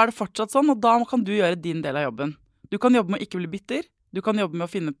 Så er det fortsatt sånn, og da kan du gjøre din del av jobben. Du kan jobbe med å ikke bli bitter. Du kan jobbe med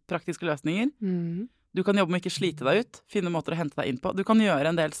å finne praktiske løsninger. Du kan jobbe med å ikke slite deg ut. Finne måter å hente deg inn på. Du kan gjøre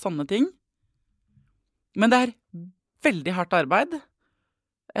en del sånne ting. Men det er veldig hardt arbeid.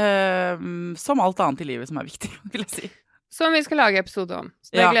 Som alt annet i livet som er viktig, vil jeg si. Som vi skal lage episode om.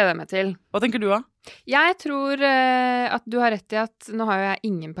 Så det gleder jeg meg til. Hva tenker du da? Jeg tror at du har rett i at nå har jo jeg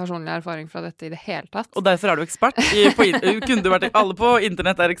ingen personlig erfaring fra dette i det hele tatt. Og derfor er du ekspert. Kunne du vært alle på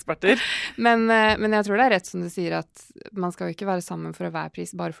internett er eksperter. Men jeg tror det er rett som du sier at man skal jo ikke være sammen for hver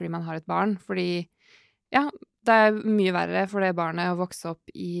pris bare fordi man har et barn. Fordi det er mye verre for det barnet å vokse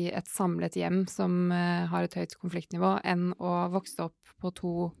opp i et samlet hjem som har et høyt konfliktnivå, enn å vokse opp på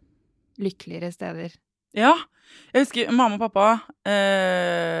 2 lykkeligere steder. Ja, jeg husker mamma og pappa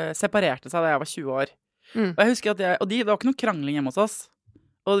separerte seg da jeg var 20 år. Og jeg husker at det var ikke noe krangling hjemme hos oss.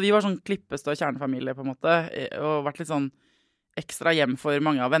 Og vi var sånn klippestø kjernefamilie på en måte, og vært litt sånn ekstra hjem for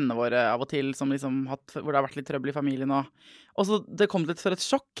mange av vennene våre av og til, som liksom hvor det har vært litt trøbbel i familien. Og så det kom litt for et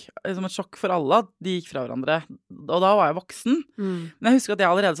sjokk, som et sjokk for alle, at de gikk fra hverandre. Og da var jeg voksen. Men jeg husker at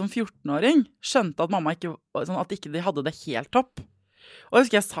jeg allerede som 14-åring skjønte at mamma ikke, sånn at ikke de hadde det helt topp. Og jeg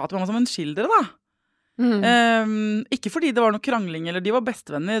husker jeg sa til mamma som en skildre da. Ikke fordi det var noe krangling, eller de var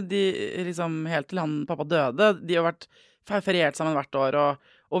bestevenner de, liksom, helt til pappa døde. De har vært feriert sammen hvert år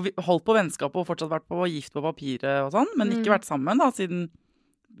og holdt på vennskapet og fortsatt vært på gift på papiret og sånn, men ikke vært sammen da siden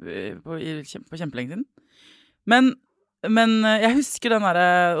på kjempelenge siden. Men jeg husker den der,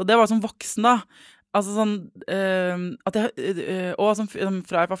 og det var som voksen da, altså sånn at jeg, og som,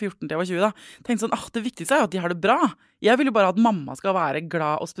 fra jeg var 14 til jeg var 20 da, tenkte sånn, det viktigste er jo at de har det bra. Jeg vil jo bare at mamma skal være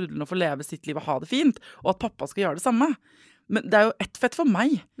glad og sprudlende og få leve sitt liv og ha det fint, og at pappa skal gjøre det samme. Men det er jo ett fett for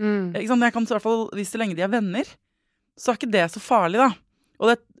meg. Ikke sant? Jeg kan i hvert fall, hvis så lenge de er venner, så er ikke det så farlig da.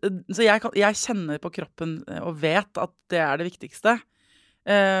 Så jeg kjenner på kroppen og vet at det er det viktigste.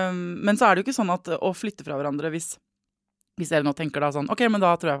 Men så er det jo ikke sånn at å flytte fra hverandre, hvis dere nå tenker da sånn, ok, men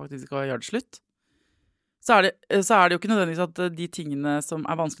da tror jeg faktisk vi skal gjøre det slutt. Så er det jo ikke nødvendigvis at de tingene som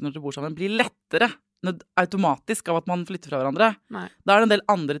er vanskelig når du bor sammen, blir lettere automatisk av at man flytter fra hverandre. Nei. Da er det en del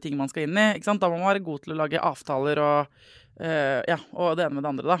andre ting man skal inn i, ikke sant? Da må man være god til å lage avtaler og det ene med det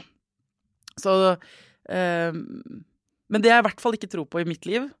andre da. Så, men det jeg i hvert fall ikke tror på i mitt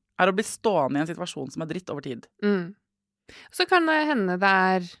liv, er å bli stående i en situasjon som er dritt over tid. Så kan det hende det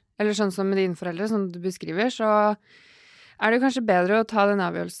eller sånn som med dine foreldre, som du beskriver, så er det jo kanskje bedre å ta den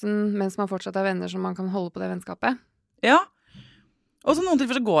avgjørelsen mens man fortsatt er venner, så man kan holde på det vennskapet. Ja. Og så noen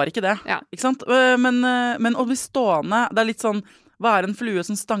tilfeller så går ikke det, ikke sant? Men å bli stående, det er litt sånn, hva er en flue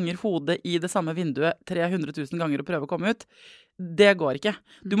som stanger hodet i det samme vinduet 300 000 ganger og prøve å komme ut? Det går ikke.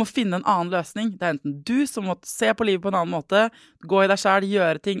 Du må finne en annen løsning. Det er enten du som må se på livet på en annen måte, gå i deg selv,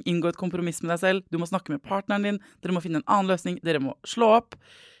 gjøre ting, inngå et kompromiss med deg selv, du må snakke med partneren din, dere må finne en annen løsning, dere må slå opp,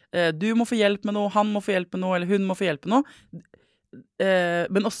 du må få hjelp med noe, han må få hjelp med noe, eller hun må få hjelp med noe.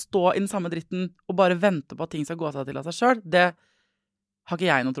 Men å stå i den samme dritten og bare vente på at ting skal gå seg til av seg selv, det har ikke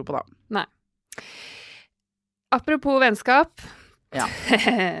jeg noe tro på da. Nei. Apropos vennskap. Ja.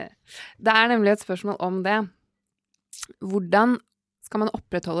 Det er nemlig et spørsmål om det. Hvordan skal man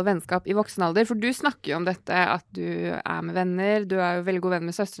opprettholde vennskap i voksen alder? For du snakker jo om dette, at du er med venner, du er jo veldig god venn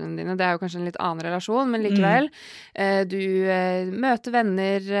med søstrene dine, det er jo kanskje en litt annen relasjon, men likevel. Du møter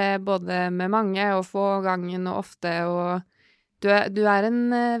venner både med mange og få gangen og ofte, og du er en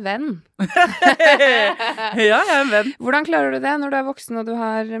venn. Ja, jeg er en venn. Hvordan klarer du det når du er voksen og du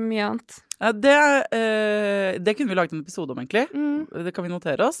har mye annet? Ja, det kunne vi laget en episode om, egentlig. Det kan vi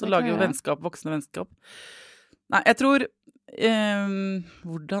notere oss, og lage vennskap, voksne vennskap. Nei, jeg tror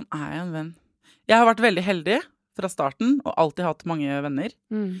hvordan er jeg en venn? Jeg har vært veldig heldig fra starten, og alltid hatt mange venner.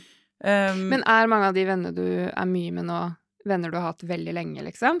 Men er mange av de vennene du er mye med nå, venner du har hatt veldig lenge,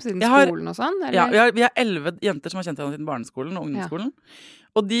 liksom? Siden skolen og sånn? Eller? Ja, vi har 11 jenter som har kjent henne siden barneskolen og ungdomsskolen.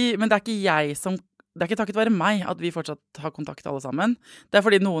 Men det er ikke jeg som... Det er ikke takket være meg at vi fortsatt har kontakt alle sammen. Det er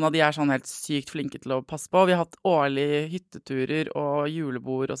fordi noen av de er sånn helt sykt flinke til å passe på. Vi har hatt årlige hytteturer og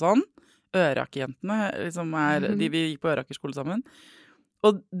julebord og sånn. Ørakerjentene, liksom de vi gikk på Ørakerskole sammen.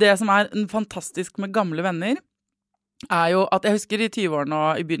 Og det som er fantastisk med gamle venner, er jo at jeg husker i 20-årene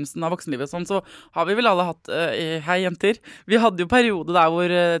og i begynnelsen av voksenlivet sånn, så har vi vel alle hatt hei jenter. Vi hadde jo periode der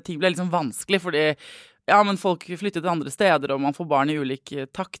hvor ting ble liksom vanskelig, fordi men folk flytter til andre steder, og man får barn i ulik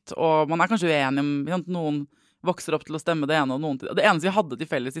takt, og man er kanskje uenig om noen vokser opp til å stemme det ene og noen til. Det eneste vi hadde til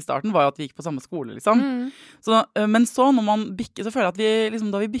felles i starten var jo at vi gikk på samme skole, liksom. Så, men så når man bikker, så føler jeg at vi, liksom,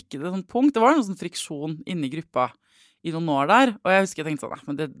 da vi bikket et sånt punkt, det var noen sånn friksjon inne i gruppa i noen år der, og jeg husker jeg tenkte sånn,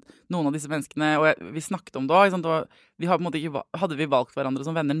 men noen av disse menneskene, og vi snakket om det også, vi har på en måte ikke, hadde vi valgt hverandre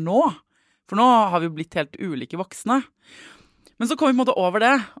som venner nå? For nå har vi jo blitt helt ulike voksne. Men så kom vi på en måte over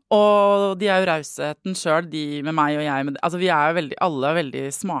det, og de er jo rausheten selv, de med meg og jeg, altså vi er jo alle veldig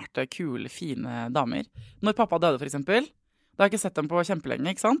smarte, kule, fine damer. Når pappa døde for eksempel, da har jeg ikke sett dem på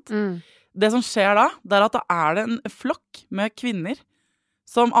kjempelenge, ikke sant? Det som skjer da, det er at da er det en flokk med kvinner,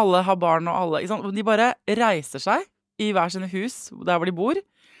 som alle har barn og alle, ikke sant? De bare reiser seg i hver sine hus, der hvor de bor.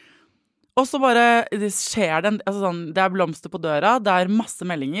 Og så bare det skjer det, altså sånn, det blomster på døra, det masse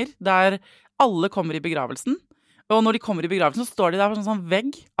meldinger, der alle kommer i begravelsen. Og når de kommer i begravelsen, så står de der på en sånn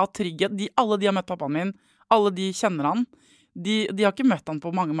vegg av trygghet. Alle de har møtt pappaen min, alle de kjenner han. De har ikke møtt han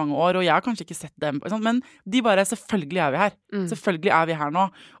på mange, mange år, og jeg har kanskje ikke sett dem. Men de bare, selvfølgelig vi her. Selvfølgelig vi her nå.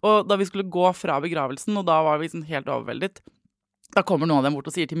 Og da vi skulle gå fra begravelsen, og da var vi sånn helt overveldet, da kommer noen av dem bort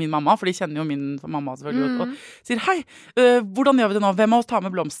og sier til min mamma, for de kjenner jo min mamma selvfølgelig, og sier, hei, hvordan gjør vi det nå? Hvem av oss tar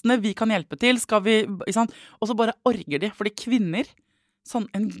med blomstene? Vi kan hjelpe til, skal vi, ikke sant? Og så bare orger de, fordi kvinner,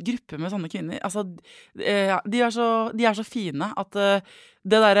 en gruppe med sånne kvinner, altså, de så fine at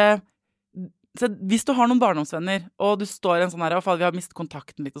det der... Så hvis du har noen barndomsvenner, og du står i en sånn her, vi har mistet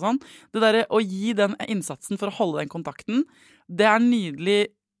kontakten litt og sånn, det der å gi den innsatsen for å holde den kontakten, det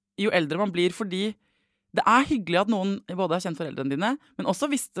nydelig jo eldre man blir, fordi det hyggelig at noen både har kjent foreldrene dine, men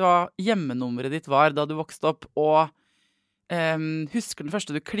også visste hva hjemmenummeret ditt var da du vokste opp, og husker den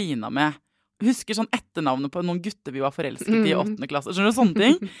første du klina med, husker sånn etternavnet på noen gutter vi var forelsket i 8. klasse, skjønner du, sånne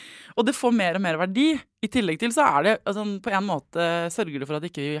ting. Og det får mer og mer verdi. I tillegg til så det, altså, på en måte sørger det for at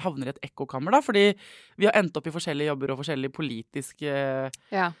ikke vi havner i et ekkokammer da, fordi vi har endt opp i forskjellige jobber og forskjellige politiske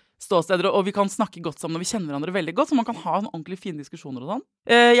ståsteder, og vi kan snakke godt sammen når vi kjenner hverandre veldig godt, så man kan ha en ordentlig fine diskusjoner og sånn.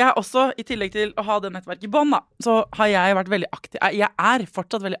 Jeg har også, i tillegg til å ha det nettverket i bånd da, så har jeg vært veldig aktiv. Jeg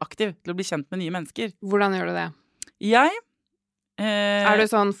fortsatt veldig aktiv til å bli kjent med nye mennesker. Hvordan gjør du det? Du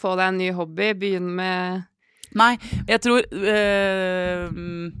sånn, få deg en ny hobby, begynne med... Nei, jeg tror...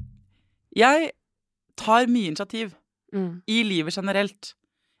 jeg tar mye initiativ i livet generelt.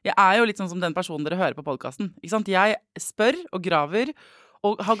 Jeg jo litt sånn som den personen dere hører på podcasten. Ikke sant? Jeg spør og graver,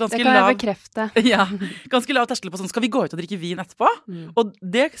 og har ganske lav... Det kan jeg bekrefte. Ja, ganske lav terskel på sånn, skal vi gå ut og drikke vin etterpå? Og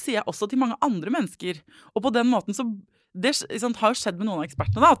det sier jeg også til mange andre mennesker. Og på den måten så... Det sant, har jo skjedd med noen av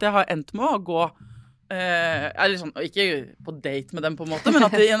ekspertene da, at jeg har endt med å gå... eller sånn, ikke på date med dem på en måte, men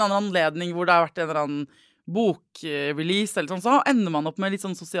at i en annen anledning hvor det har vært en eller annen bokrelease eller sånn, så ender man opp med litt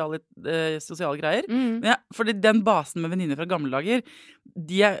sånn sosiale greier. Fordi den basen med venninner fra gamle dager,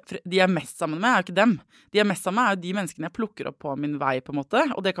 de jeg mest sammen med jo ikke dem. De jeg mest sammen med jo de menneskene jeg plukker opp på min vei på en måte,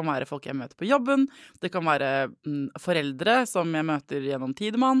 og det kan være folk jeg møter på jobben, det kan være foreldre som jeg møter gjennom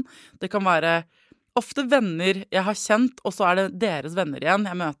Tidemann, det kan være ofte venner jeg har kjent, og så det deres venner igjen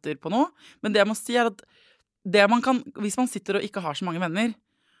jeg møter på noe. Men det jeg må si at det man kan, hvis man sitter og ikke har så mange venner,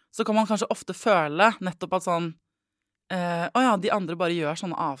 så kan man kanskje ofte føle nettopp at sånn, åja, de andre bare gjør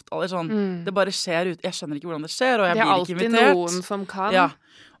sånne avtaler, sånn, det bare skjer ut, jeg skjønner ikke hvordan det skjer, og jeg blir ikke invitert. Det alltid noen som kan. Ja,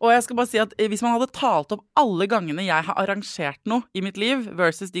 og jeg skal bare si at hvis man hadde talt opp alle gangene jeg har arrangert noe i mitt liv,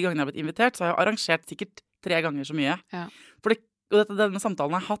 versus de gangene jeg har blitt invitert, så har jeg arrangert sikkert 3 ganger så mye. Ja. For denne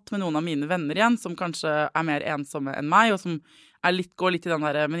samtalen jeg har hatt med noen av mine venner igjen, som kanskje mer ensomme enn meg, og som går litt i den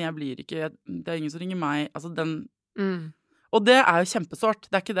der, men jeg blir ikke, det ingen som ringer meg, altså den... Og det jo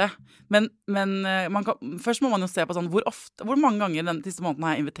kjempesårt, det ikke det. Men man kan, først må man jo se på sånn, hvor mange ganger disse månedene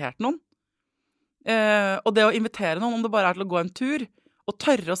har jeg invitert noen? Og det å invitere noen, om det bare til å gå en tur, og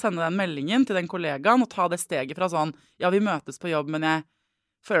tørre å sende den meldingen til den kollegaen, og ta det steget fra sånn, ja, vi møtes på jobb, men jeg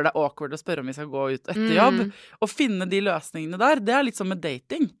føler det awkward å spørre om vi skal gå ut etter jobb, og finne de løsningene der, det litt som med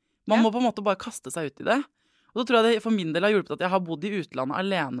dating. Man må på en måte bare kaste seg ut i det. Og så tror jeg det for min del har hjulpet at jeg har bodd i utlandet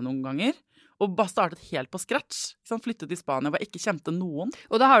alene noen ganger, og bare startet helt på scratch. Flyttet til Spania, hvor jeg ikke kjente noen.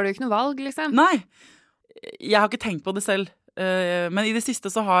 Og da har du ikke noe valg, liksom? Nei, jeg har ikke tenkt på det selv. Men i det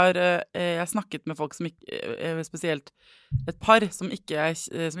siste så har jeg snakket med folk som ikke, spesielt et par som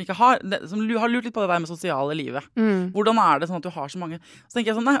har lurt litt på det der med sosiale livet. Hvordan det sånn at du har så mange? Så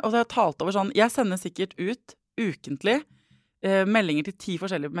tenker jeg sånn, nei, og så har jeg talt over sånn, jeg sender sikkert ut ukentlig meldinger til 10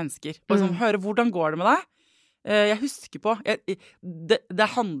 forskjellige mennesker, og sånn, høre hvordan går det med deg? Jeg husker på, det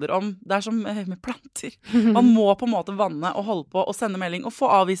handler om, det som med planter. Man må på en måte vanne og holde på og sende melding og få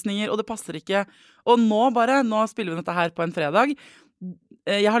avvisninger, og det passer ikke. Og nå spiller vi dette her på en fredag.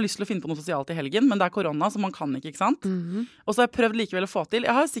 Jeg har lyst til å finne på noe sosialt i helgen, men det korona, så man kan ikke sant? Og så har jeg prøvd likevel å få til.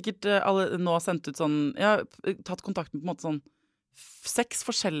 Jeg har sikkert nå sendt ut sånn, jeg har tatt kontakt med på en måte sånn 6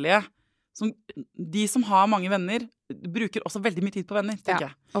 forskjellige, de som har mange venner, bruker også veldig mye tid på venner, tenker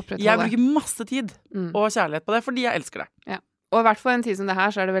jeg. Jeg bruker masse tid og kjærlighet på det, fordi jeg elsker det. Ja. Og i hvert fall en tid som det her,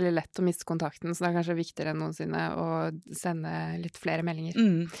 så det veldig lett å miste kontakten, så det kanskje viktigere enn noensinne å sende litt flere meldinger.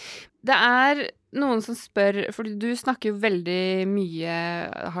 Det noen som spør, fordi du snakker jo veldig mye,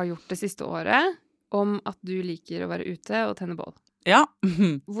 har gjort det siste året, om at du liker å være ute og tenne bål. Ja.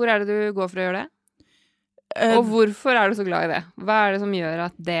 Hvor det du går for å gjøre det? Og hvorfor du så glad i det? Hva det som gjør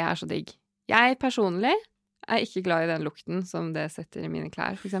at det så digg? Jeg personlig Jeg er ikke glad i den lukten som det setter i mine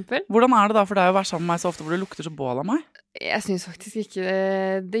klær, for eksempel. Hvordan er det da for deg å være sammen med meg så ofte hvor det lukter så bål av meg? Jeg synes faktisk ikke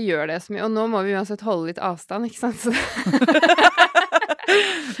det gjør det så mye. Og nå må vi uansett holde litt avstand, ikke sant? Så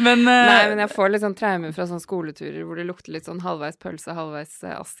men jeg får litt sånn traumer fra sånne skoleturer hvor det lukter litt sånn halvveis pølse, halvveis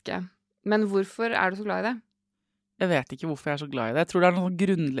aske. Men hvorfor er du så glad i det? Jeg vet ikke hvorfor jeg er så glad i det. Jeg tror det er noe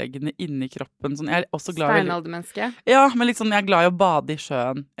grunnleggende inni kroppen. Sånn, jeg er også glad i steinaldermenneske? Ja, men litt sånn, jeg er glad i å bade i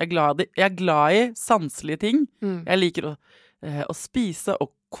sjøen. Jeg er glad i sanselige ting. Jeg liker å spise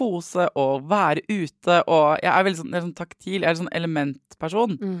og kose og være ute, og jeg er veldig sånn taktil, jeg er en sånn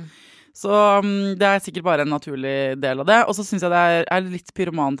elementperson. Så det er sikkert bare en naturlig del av det. Og så synes jeg det er litt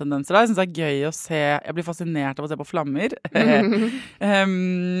pyromantendenser der. Jeg synes det er gøy å se, jeg blir fascinert av å se på flammer.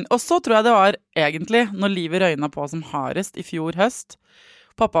 Og så tror jeg det var egentlig, når livet røyna på som hardest i fjor høst.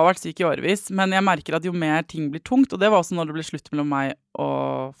 Pappa har vært syk i årevis, men jeg merker at jo mer ting blir tungt, og det var også når det ble slutt mellom meg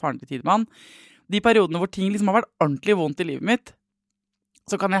og faren til Tidemann, de periodene hvor ting liksom har vært ordentlig vondt i livet mitt,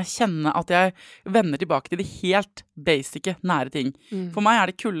 så kan jeg kjenne at jeg vender tilbake til de helt basice, nære ting. For meg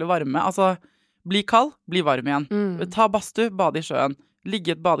er det kulde varme. Altså, bli kald, bli varm igjen. Ta badstue, bade i sjøen.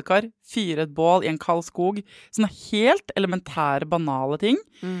 Ligge i et badekar, fyre et bål i en kald skog. Sånne helt elementære, banale ting.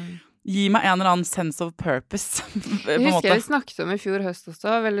 Gi meg en eller annen sense of purpose. Jeg husker vi snakket om i fjor høst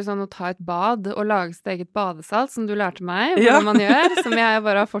også, veldig sånn å ta et bad og lage sitt eget badesalt, som du lærte meg, hvordan man gjør, som jeg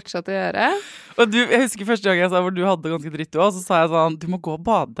bare har fortsatt å gjøre. Og jeg husker første gang jeg sa hvor du hadde ganske dritt også, så sa jeg sånn, du må gå og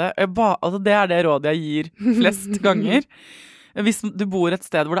bade. Altså, det er det rådet jeg gir flest ganger. Hvis du bor et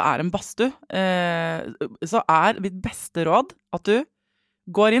sted hvor det er en badstue, så er mitt beste råd at du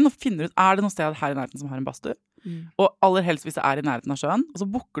går inn og finner ut, er det noe sted her i nærheten som har en badstue? Og aller helst hvis det er i nærheten av sjøen, og så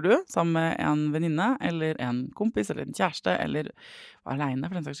booker du sammen med en venninne eller en kompis eller en kjæreste eller alene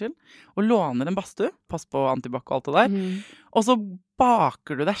for den saks skyld, og låner en badstue, pass på antibac og alt det der, og så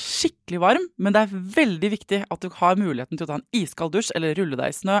baker du deg skikkelig varm, men det er veldig viktig at du har muligheten til å ta en iskald dusj eller rulle deg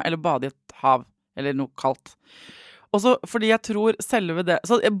i snø eller bade i et hav eller noe kaldt. Og så fordi jeg tror selve det,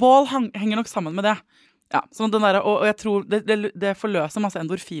 så bål henger nok sammen med det. Ja, sånn den der, og jeg tror det forløser masse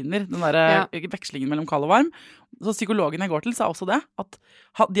endorfiner, den der vekslingen mellom kald og varm. Så psykologen jeg går til sa også det, at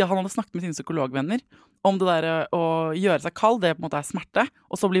han hadde snakket med sine psykologvenner om det der å gjøre seg kald, det på en måte er smerte,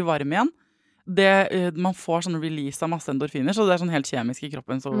 og så bli varm igjen. Man får sånn release av masse endorfiner, så det er sånn helt kjemisk i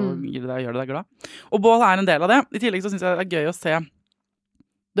kroppen, så gjør det deg glad. Og bål er en del av det. I tillegg så synes jeg det er gøy å se.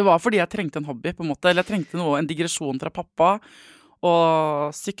 Det var fordi jeg trengte en hobby, på en måte, eller jeg trengte en digresjon fra pappa,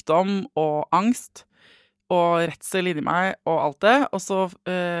 og sykdom, og angst, og redsel inni meg, og alt det. Og så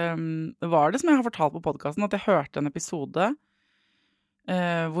var det som jeg har fortalt på podcasten, at jeg hørte en episode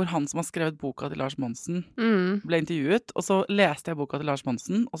hvor han som har skrevet boka til Lars Monsen ble intervjuet, og så leste jeg boka til Lars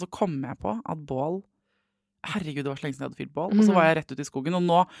Monsen, og så kom jeg på at bål, herregud, det var så lenge siden jeg hadde fyrt bål, og så var jeg rett ut i skogen, og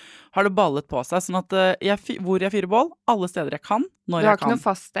nå har det ballet på seg, sånn at hvor jeg fyrer bål, alle steder jeg kan, når jeg kan. Du har ikke noe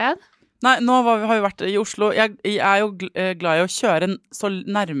fast sted? Nei, nå har vi vært i Oslo. Jeg er jo glad i å kjøre så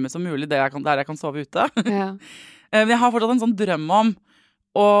nærme som mulig der jeg kan sove ute. Ja. Men jeg har fortsatt en sånn drøm om,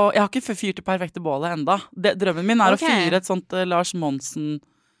 og jeg har ikke fyrt det perfekte bålet enda. Drømmen min er å fyre et sånt Lars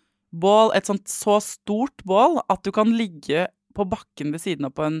Monsen-bål, et sånt så stort bål at du kan ligge på bakken ved siden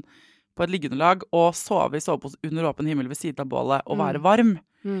av på et liggeunderlag og sove i sovepose under åpen himmel ved siden av bålet og være varm.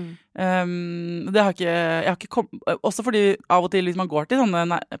 Det har jeg ikke kommet, også fordi av og til hvis man går til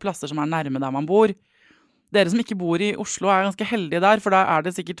sånne plasser som er nærme der man bor, dere som ikke bor i Oslo er ganske heldige der, for da er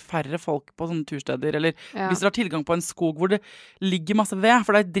det sikkert færre folk på sånne tursteder, eller hvis dere har tilgang på en skog hvor det ligger masse ved,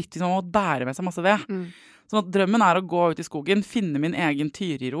 for det er dritt hvis man må bære med seg masse ved. Sånn at drømmen er å gå ut i skogen, finne min egen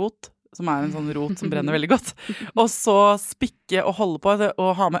tyrirot, som er en sånn rot som brenner veldig godt, og så spikke og holde på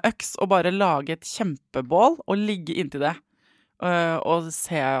og ha med øks og bare lage et kjempebål og ligge inntil det. Og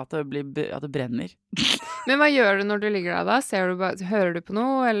se at det brenner. Men hva gjør du når du ligger der da? Hører du på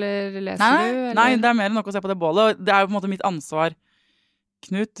noe, eller leser du? Eller? Nei, det er mer enn nok å se på det bålet. Det er jo på en måte mitt ansvar.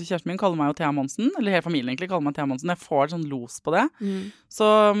 Knut, kjæresten min, kaller meg jo Thea Monsen, eller hele familien egentlig kaller meg Thea Monsen. Jeg får sånn los på det. Så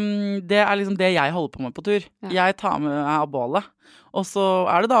det er liksom det jeg holder på med på tur. Jeg tar med meg av bålet. Og så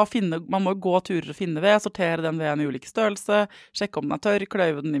er det da å finne, man må gå turer og finne ved, sortere den veden i ulike størrelse, sjekke om den er tørr,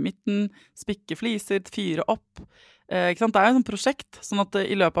 kløyve den i midten, spikke fliser, fyre opp. Ikke sant? Det er jo et sånt prosjekt, sånn at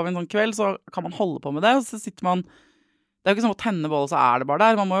i løpet av en sånn kveld så kan man holde på med det, og så sitter man, det er jo ikke sånn å tenne bålet, så er det bare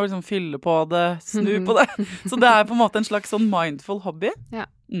der, man må jo liksom fylle på det, snu på det, så det er på en måte en slags sånn mindful hobby. Ja.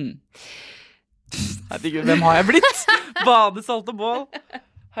 Herregud, hvem har jeg blitt? Bade, salt og bål.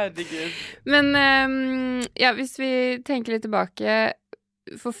 Herregud. Men hvis vi tenker litt tilbake,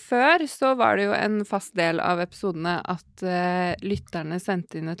 for før så var det jo en fast del av episodene at lytterne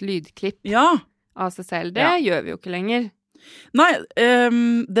sendte inn et lydklipp. Ja. Av seg selv. Det gjør vi jo ikke lenger. Nei,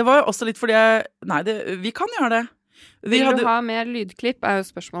 det var jo også litt fordi vi kan gjøre det. Vil du ha mer lydklipp, er jo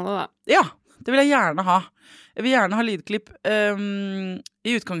spørsmålet da. Ja, det vil jeg gjerne ha. Jeg vil gjerne ha lydklipp.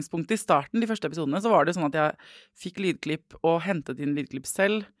 I utgangspunktet i starten, de første episodene, så var det sånn at jeg fikk lydklipp og hentet inn lydklipp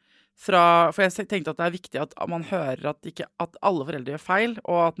selv. For jeg tenkte at det er viktig at man hører at alle foreldre gjør feil,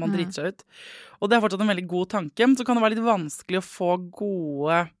 og at man driter seg ut. Og det er fortsatt en veldig god tanke. Så kan det være litt vanskelig å få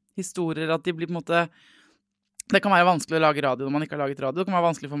gode historier, at de blir på en måte... Det kan være vanskelig å lage radio når man ikke har laget radio. Det kan være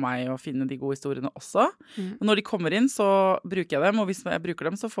vanskelig for meg å finne de gode historiene også. Og når de kommer inn, så bruker jeg dem. Og hvis jeg bruker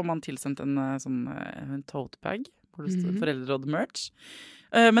dem, så får man tilsendt en tote bag, hvor det står foreldreråd-merch.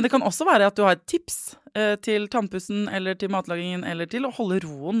 Men det kan også være at du har et tips til tannpussen, eller til matlagingen, eller til å holde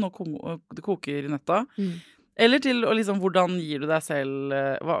roen når det koker i nøtta. Eller til å liksom, hvordan gir du deg selv,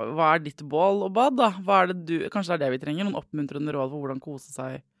 hva er ditt bål og bad da? Kanskje det er det vi trenger, noen oppmuntrende råd for hvordan kose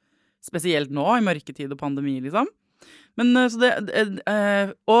seg. Spesielt nå, i mørketid og pandemi, liksom. Men og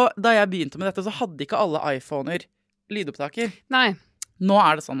da jeg begynte med dette, så hadde ikke alle iPhoner lydopptaker. Nei. Nå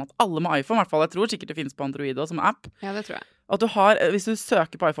er det sånn at alle med iPhone, i hvert fall, jeg tror sikkert det finnes på Android også, som app. Ja, det tror jeg. At hvis du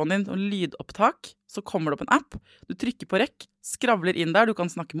søker på iPhonen din og lydopptak, så kommer det opp en app. Du trykker på rekk, skravler inn der. Du kan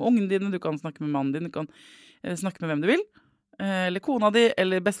snakke med ungene dine, du kan snakke med mannen din, du kan snakke med hvem du vil. Eller kona di,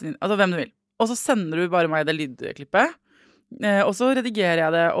 eller bestevenn, altså hvem du vil. Og så sender du bare meg det lydklippet. Og så redigerer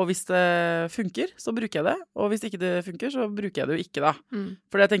jeg det, og hvis det funker, så bruker jeg det. Og hvis ikke det funker, så bruker jeg det jo ikke da.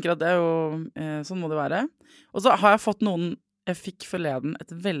 For jeg tenker at det er jo, sånn må det være. Og så har jeg fått jeg fikk forleden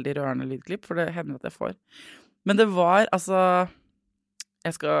et veldig rørende lydklipp, for det hender at jeg får. Men det var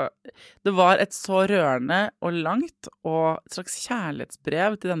det var et så rørende og langt, og et slags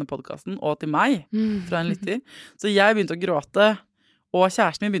kjærlighetsbrev til denne podcasten, og til meg, fra en lytter. Så jeg begynte å gråte, og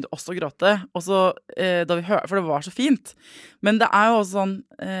kjæresten min begynte også å gråte, og så, for det var så fint. Men det er jo også sånn,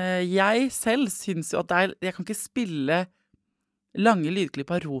 jeg selv synes jo at jeg kan ikke spille lange lydklipp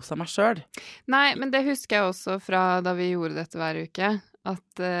av ros av meg selv. Nei, men det husker jeg også fra da vi gjorde dette hver uke,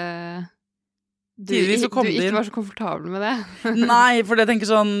 at du ikke var så komfortabel med det. Nei, for jeg tenker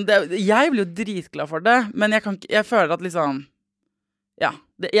sånn, jeg blir jo dritglad for det, men jeg føler at liksom, ja,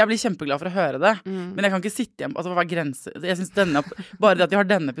 jeg blir kjempeglad for å høre det, men jeg kan ikke sitte igjen, altså hva er grenser? Jeg synes bare det at vi har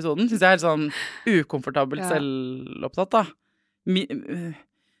denne episoden, synes jeg er helt sånn ukomfortabelt selvopptatt da. Det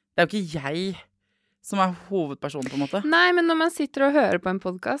er jo ikke jeg som er hovedpersonen på en måte. Nei, men når man sitter og hører på en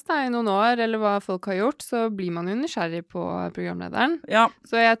podcast da, i noen år, eller hva folk har gjort, så blir man jo nysgjerrig på programlederen. Ja.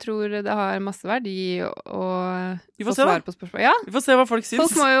 Så jeg tror det har masse verdi å få svar på spørsmål. Ja. Vi får se hva folk syns.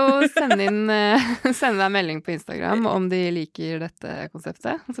 Folk må jo sende deg melding på Instagram om de liker dette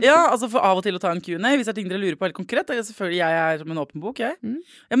konseptet. Ja, altså for av og til å ta en Q&A, hvis det er ting dere lurer på helt konkret. Selvfølgelig, jeg er som en åpen bok, jeg.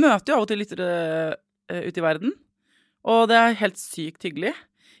 Jeg møter jo av og til lyttere ute i verden, og det er helt sykt hyggelig.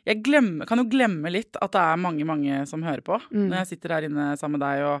 Jeg kan jo glemme litt at det er mange som hører på når jeg sitter her inne sammen med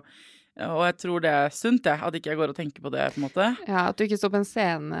deg, og jeg tror det er sunt, at ikke jeg går og tenker på det, på en måte. Ja, at du ikke står på en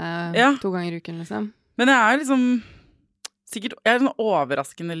scene 2 ganger i uken, liksom. Men jeg er liksom sikkert, jeg er sånn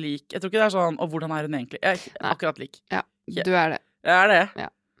overraskende lik. Jeg tror ikke det er sånn, og hvordan er hun egentlig? Jeg er akkurat lik. Ja, du er det. Jeg er det. Ja.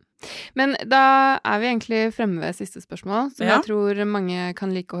 Men da er vi egentlig fremme ved siste spørsmål, som jeg tror mange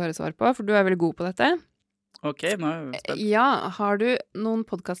kan like å høre svar på, for du er veldig god på dette. Ok, nå er jeg spent. Ja, har du noen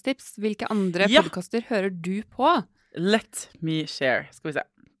podcasttips? Hvilke andre podcaster hører du på? Let me share, skal vi se.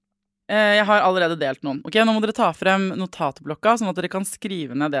 Jeg har allerede delt noen. Ok, nå må dere ta frem notatblokka, sånn at dere kan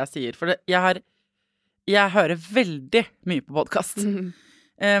skrive ned det jeg sier. For jeg hører veldig mye på podcast.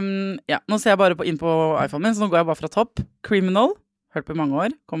 Nå ser jeg bare inn på iPhone min, så nå går jeg bare fra topp. Criminal, hørt på i mange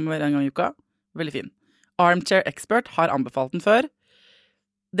år, kommer en gang i uka. Veldig fin. Armchair Expert, har anbefalt den før.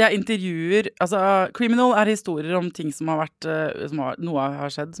 Det er intervjuer, altså Criminal er historier om ting som har vært, noe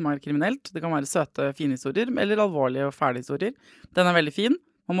har skjedd som er kriminelt. Det kan være søte, fine historier, eller alvorlige og fæle historier. Den er veldig fin.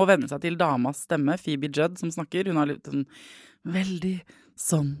 Man må venne seg til damas stemme, Phoebe Judd som snakker. Hun har litt sånn veldig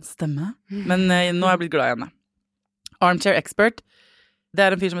sånn stemme. Men nå er jeg blitt glad i henne. Armchair Expert. Det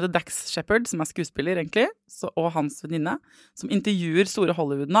er en fyr som heter Dax Shepard, som er skuespiller egentlig, og hans venninne, som intervjuer store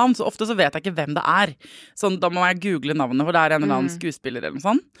Hollywood-navn, så ofte så vet jeg ikke hvem det er. Så da må jeg google navnet, for det er en eller annen skuespiller eller noe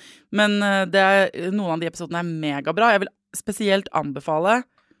sånt. Men noen av de episodene er megabra. Jeg vil spesielt anbefale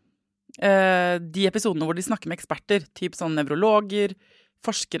de episodene hvor de snakker med eksperter, typ sånn nevrologer,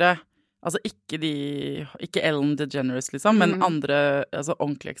 forskere, altså ikke Ellen DeGeneres liksom, men andre, altså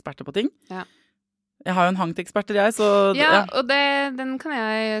ordentlige eksperter på ting. Ja. Jeg har jo en hang til eksperter, jeg, så... Ja, og den kan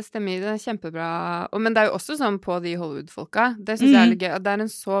jeg stemme i, det er kjempebra. Men det er jo også sånn på de Hollywood-folka. Det synes jeg er litt gøy. Det er en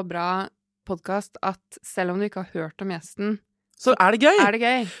så bra podcast at selv om du ikke har hørt om gjesten, så er det gøy. Er det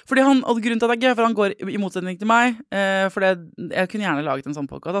gøy? Fordi og grunnen til at det er gøy, for han går i motsetning til meg, for jeg kunne gjerne laget en sånn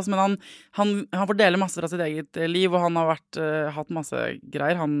podcast, altså, men han får dele masse fra sitt eget liv, og han har hatt masse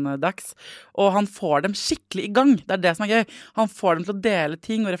greier, han Dax, og han får dem skikkelig i gang. Det er det som er gøy. Han får dem til å dele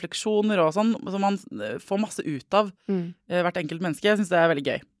ting og refleksjoner og sånn, som han får masse ut av hvert enkelt menneske. Jeg synes det er veldig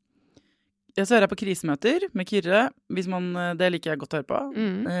gøy. Så hører jeg på krisemøter med Kyrre, det liker jeg godt å høre på.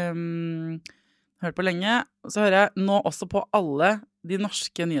 Hørt på lenge. Så hører jeg nå også på alle de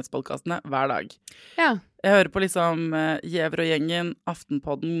norske nyhetspodcastene hver dag. Ja. Jeg hører på liksom Gjever og gjengen,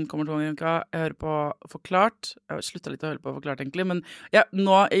 Aftenpodden kommer 2 ganger i uka. Jeg hører på Forklart. Jeg sluttet litt å høre på Forklart egentlig, men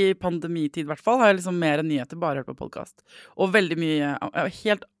nå i pandemitid i hvert fall har jeg liksom mer enn nyheter, bare hørt på podcast. Og veldig mye, jeg er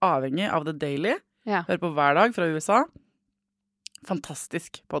helt avhengig av The Daily. Ja. Hører på hver dag fra USA.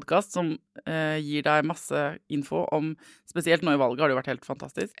 Fantastisk podcast som gir deg masse info om, spesielt nå i valget har det jo vært helt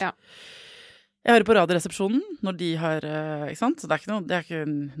fantastisk. Ja. Jeg hører på Radioresepsjonen når de har, ikke sant? Så det er ikke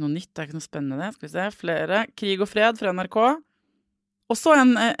noe nytt, det er ikke noe spennende. Skal vi se, flere. Krig og fred fra NRK. Og så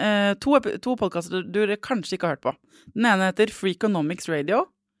to podcaster du kanskje ikke har hørt på. Den ene heter Freakonomics Radio.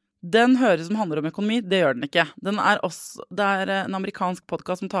 Den høres som handler om økonomi, det gjør den ikke. Det er en amerikansk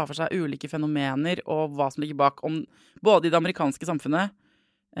podcast som tar for seg ulike fenomener og hva som ligger bak om både i det amerikanske samfunnet,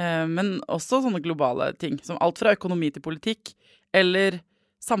 men også sånne globale ting, som alt fra økonomi til politikk, eller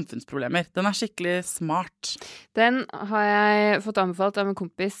samfunnsproblemer. Den er skikkelig smart. Den har jeg fått anbefalt av en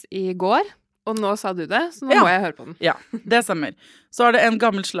kompis i går, og nå sa du det, så nå må jeg høre på den. Ja, det stemmer. Så er det en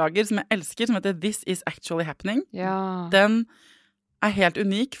gammel slager som jeg elsker, som heter This Is Actually Happening. Ja. Den er helt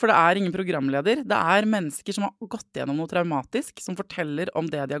unik, for det er ingen programleder. Det er mennesker som har gått gjennom noe traumatisk, som forteller om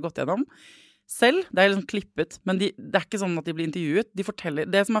det de har gått gjennom. Selv, det er liksom klippet, men det er ikke sånn at de blir intervjuet. De forteller,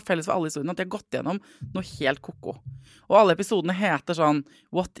 det som er felles for alle historiene, at de har gått gjennom noe helt koko. Og alle episodene heter sånn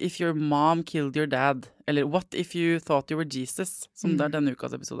What if your mom killed your dad? Eller What if you thought you were Jesus? Som det er denne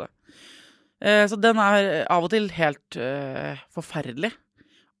ukas episode. Så den er av og til helt forferdelig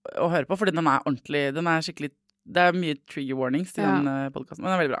å høre på, fordi den er ordentlig, den er skikkelig, det er mye trigger warnings i den podcasten,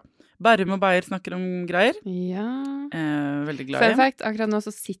 men den er veldig bra. Berrum og Beyer snakker om greier. Ja. Veldig glad i. Fun fact, akkurat nå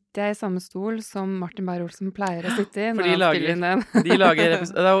så sitter jeg i samme stol som Martin Beyer-Olsen pleier å sitte i. For de lager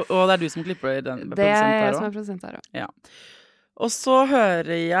og det er du som klipper den. Det er jeg som er produsent her også. Ja. Og så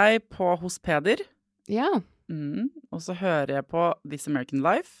hører jeg på Hos Peder. Ja. Og så hører jeg på This American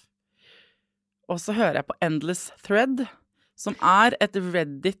Life. Og så hører jeg på Endless Thread, som er et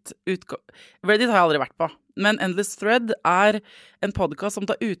Reddit har jeg aldri vært på. Men Endless Thread er en podcast som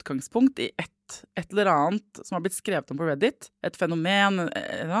tar utgangspunkt i et eller annet som har blitt skrevet om på Reddit, et fenomen,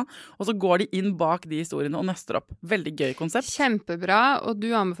 og så går de inn bak de historiene og nøster opp. Veldig gøy konsept. Kjempebra, og du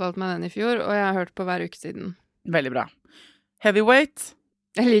anbefalte meg den i fjor, og jeg har hørt på hver uke siden. Veldig bra. Heavyweight.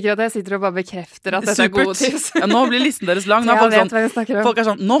 Jeg liker at jeg sitter og bare bekrefter at dette er gode tips. Ja, nå blir listen deres lang. Nå folk er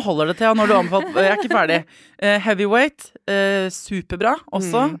sånn, nå holder det til, når du anbefaler, jeg er ikke ferdig. Heavyweight, superbra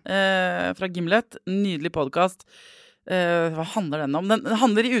også, fra Gimlet, nydelig podcast. Hva handler den om? Den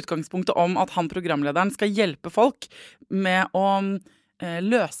handler i utgangspunktet om at programlederen skal hjelpe folk med å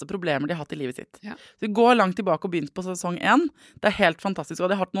løse problemer de har hatt i livet sitt. Ja. Så vi går langt tilbake og begynte på sesong 1. Det er helt fantastisk, og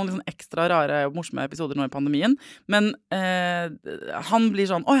de har hatt noen liksom ekstra rare og morsomme episoder nå i pandemien, men han blir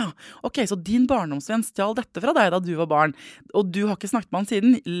sånn, ok, så din barndomsvenn stjal dette fra deg da du var barn, og du har ikke snakket med han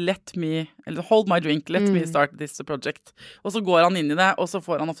siden, hold my drink, let me start this project. Og så går han inn i det, og så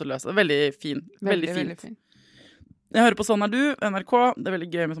får han også løse det. Veldig fin. Veldig fint. Jeg hører på Sånn er du, NRK, det er veldig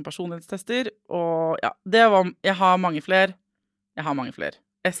gøy med sånn personlighetstester, og ja, jeg har mange flere.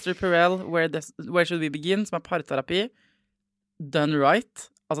 Esther Perel, Where Should We Begin, som er parterapi. Done right.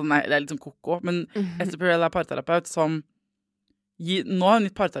 Altså, nei, det er litt sånn koko, men Esther Perel er parterapeut som nå har hun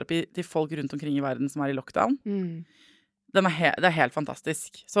gitt parterapi til folk rundt omkring i verden som er i lockdown. Det er helt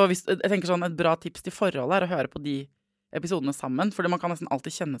fantastisk. Så jeg tenker sånn, et bra tips til forholdet er å høre på de episodene sammen, fordi man kan nesten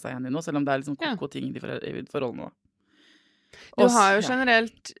alltid kjenne seg igjen i noe, selv om det er litt sånn koko ting i forholdene. Du har jo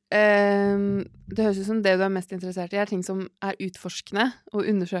generelt det høres ut som det du er mest interessert i er ting som er utforskende og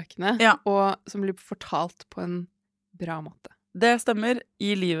undersøkende, og som blir fortalt på en bra måte. Det stemmer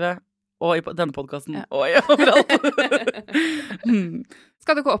i livet og i denne podcasten og i overalt.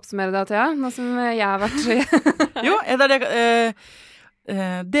 Skal du ikke oppsummere det, Thea? Nå som jeg har vært Jo, det er det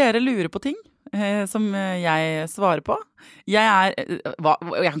dere lurer på ting som jeg svarer på. Jeg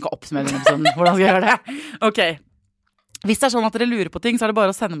kan ikke oppsummere denne episoden. Hvordan skal jeg gjøre det? Ok. Hvis det er sånn at dere lurer på ting, så er det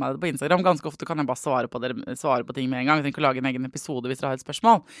bare å sende meg det på Instagram. Ganske ofte kan jeg bare svare på ting med en gang. Jeg tenker å lage en egen episode hvis dere har et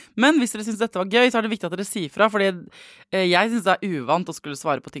spørsmål. Men hvis dere synes dette var gøy, så er det viktig at dere sier fra, fordi jeg synes det er uvant å skulle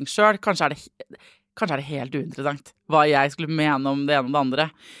svare på ting selv. Kanskje er det kanskje er det helt uinteressant hva jeg skulle mene om det ene og det andre.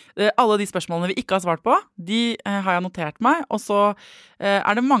 Alle de spørsmålene vi ikke har svart på, de har jeg notert meg, og så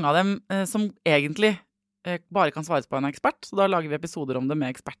er det mange av dem som egentlig bare kan svares på en ekspert, så da lager vi episoder om det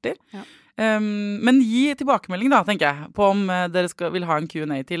med eksperter. Ja. Men gi tilbakemelding da, tenker jeg, på om dere vil ha en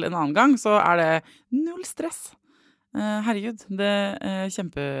Q&A til en annen gang, så er det null stress. Herregud, det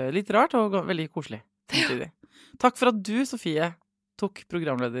er litt rart og veldig koselig. Samtidig. Takk for at du, Sofie, tok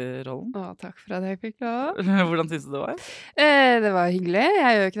programlederrollen. Takk for at jeg fikk lov. Hvordan synes du det var? Det var hyggelig.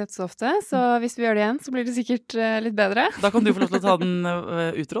 Jeg gjør ikke dette så ofte, så hvis vi gjør det igjen, så blir det sikkert litt bedre. Da kan du få lov til å ta den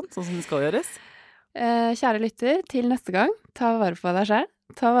utroen, sånn som det skal gjøres. Kjære lytter, til neste gang, ta vare på deg selv,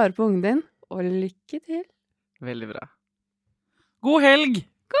 ta vare på ungen din, og lykke til. Veldig bra. God helg!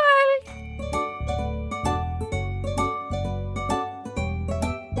 God helg!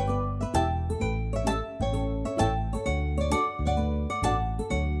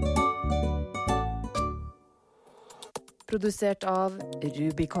 Produsert av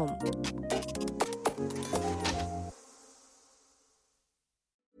Rubicon.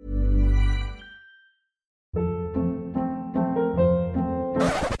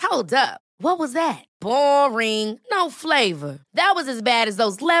 Hold up. What was that? Boring. No flavor. That was as bad as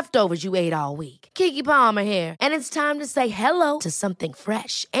those leftovers you ate all week. Keke Palmer here, and it's time to say hello to something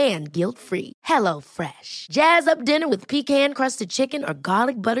fresh and guilt-free. Hello Fresh. Jazz up dinner with pecan-crusted chicken or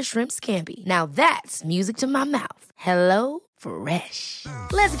garlic butter shrimp scampi. Now that's music to my mouth. Hello Fresh.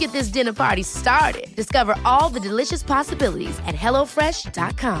 Let's get this dinner party started. Discover all the delicious possibilities at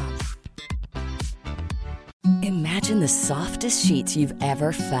HelloFresh.com. Imagine the softest sheets you've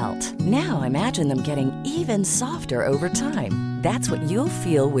ever felt. Now imagine them getting even softer over time. That's what you'll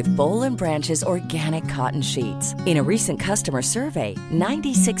feel with Boll & Branch's organic cotton sheets. In a recent customer survey,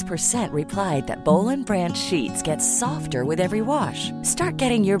 96% replied that Boll & Branch sheets get softer with every wash. Start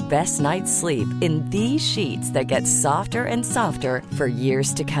getting your best night's sleep in these sheets that get softer and softer for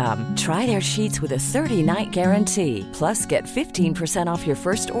years to come. Try their sheets with a 30-night guarantee. Plus, get 15% off your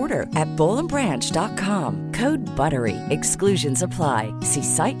first order at bollandbranch.com. Code BUTTERY. Exclusions apply. See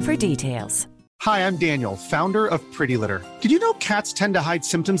site for details. Hi, I'm Daniel, founder of Pretty Litter. Did you know cats tend to hide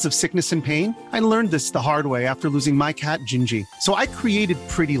symptoms of sickness and pain? I learned this the hard way after losing my cat, Gingy. So I created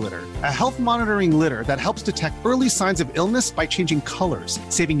Pretty Litter, a health monitoring litter that helps detect early signs of illness by changing colors,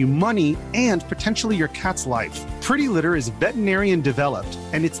 saving you money and potentially your cat's life. Pretty Litter is veterinarian developed,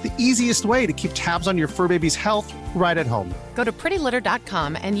 and it's the easiest way to keep tabs on your fur baby's health right at home. Go to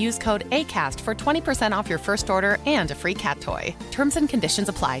prettylitter.com and use code ACAST for 20% off your first order and a free cat toy. Terms and conditions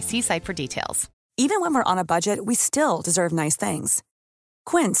apply. See site for details. Even when we're on a budget, we still deserve nice things.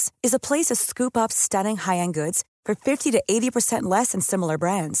 Quince is a place to scoop up stunning high-end goods for 50 to 80% less than similar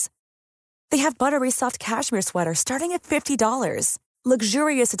brands. They have buttery soft cashmere sweaters starting at $50,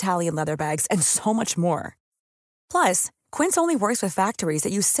 luxurious Italian leather bags, and so much more. Plus, Quince only works with factories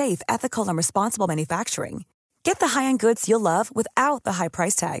that use safe, ethical, and responsible manufacturing. Get the high-end goods you'll love without the high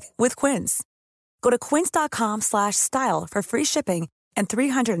price tag with Quince. Go to quince.com/style for free shipping and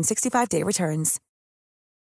 365-day returns.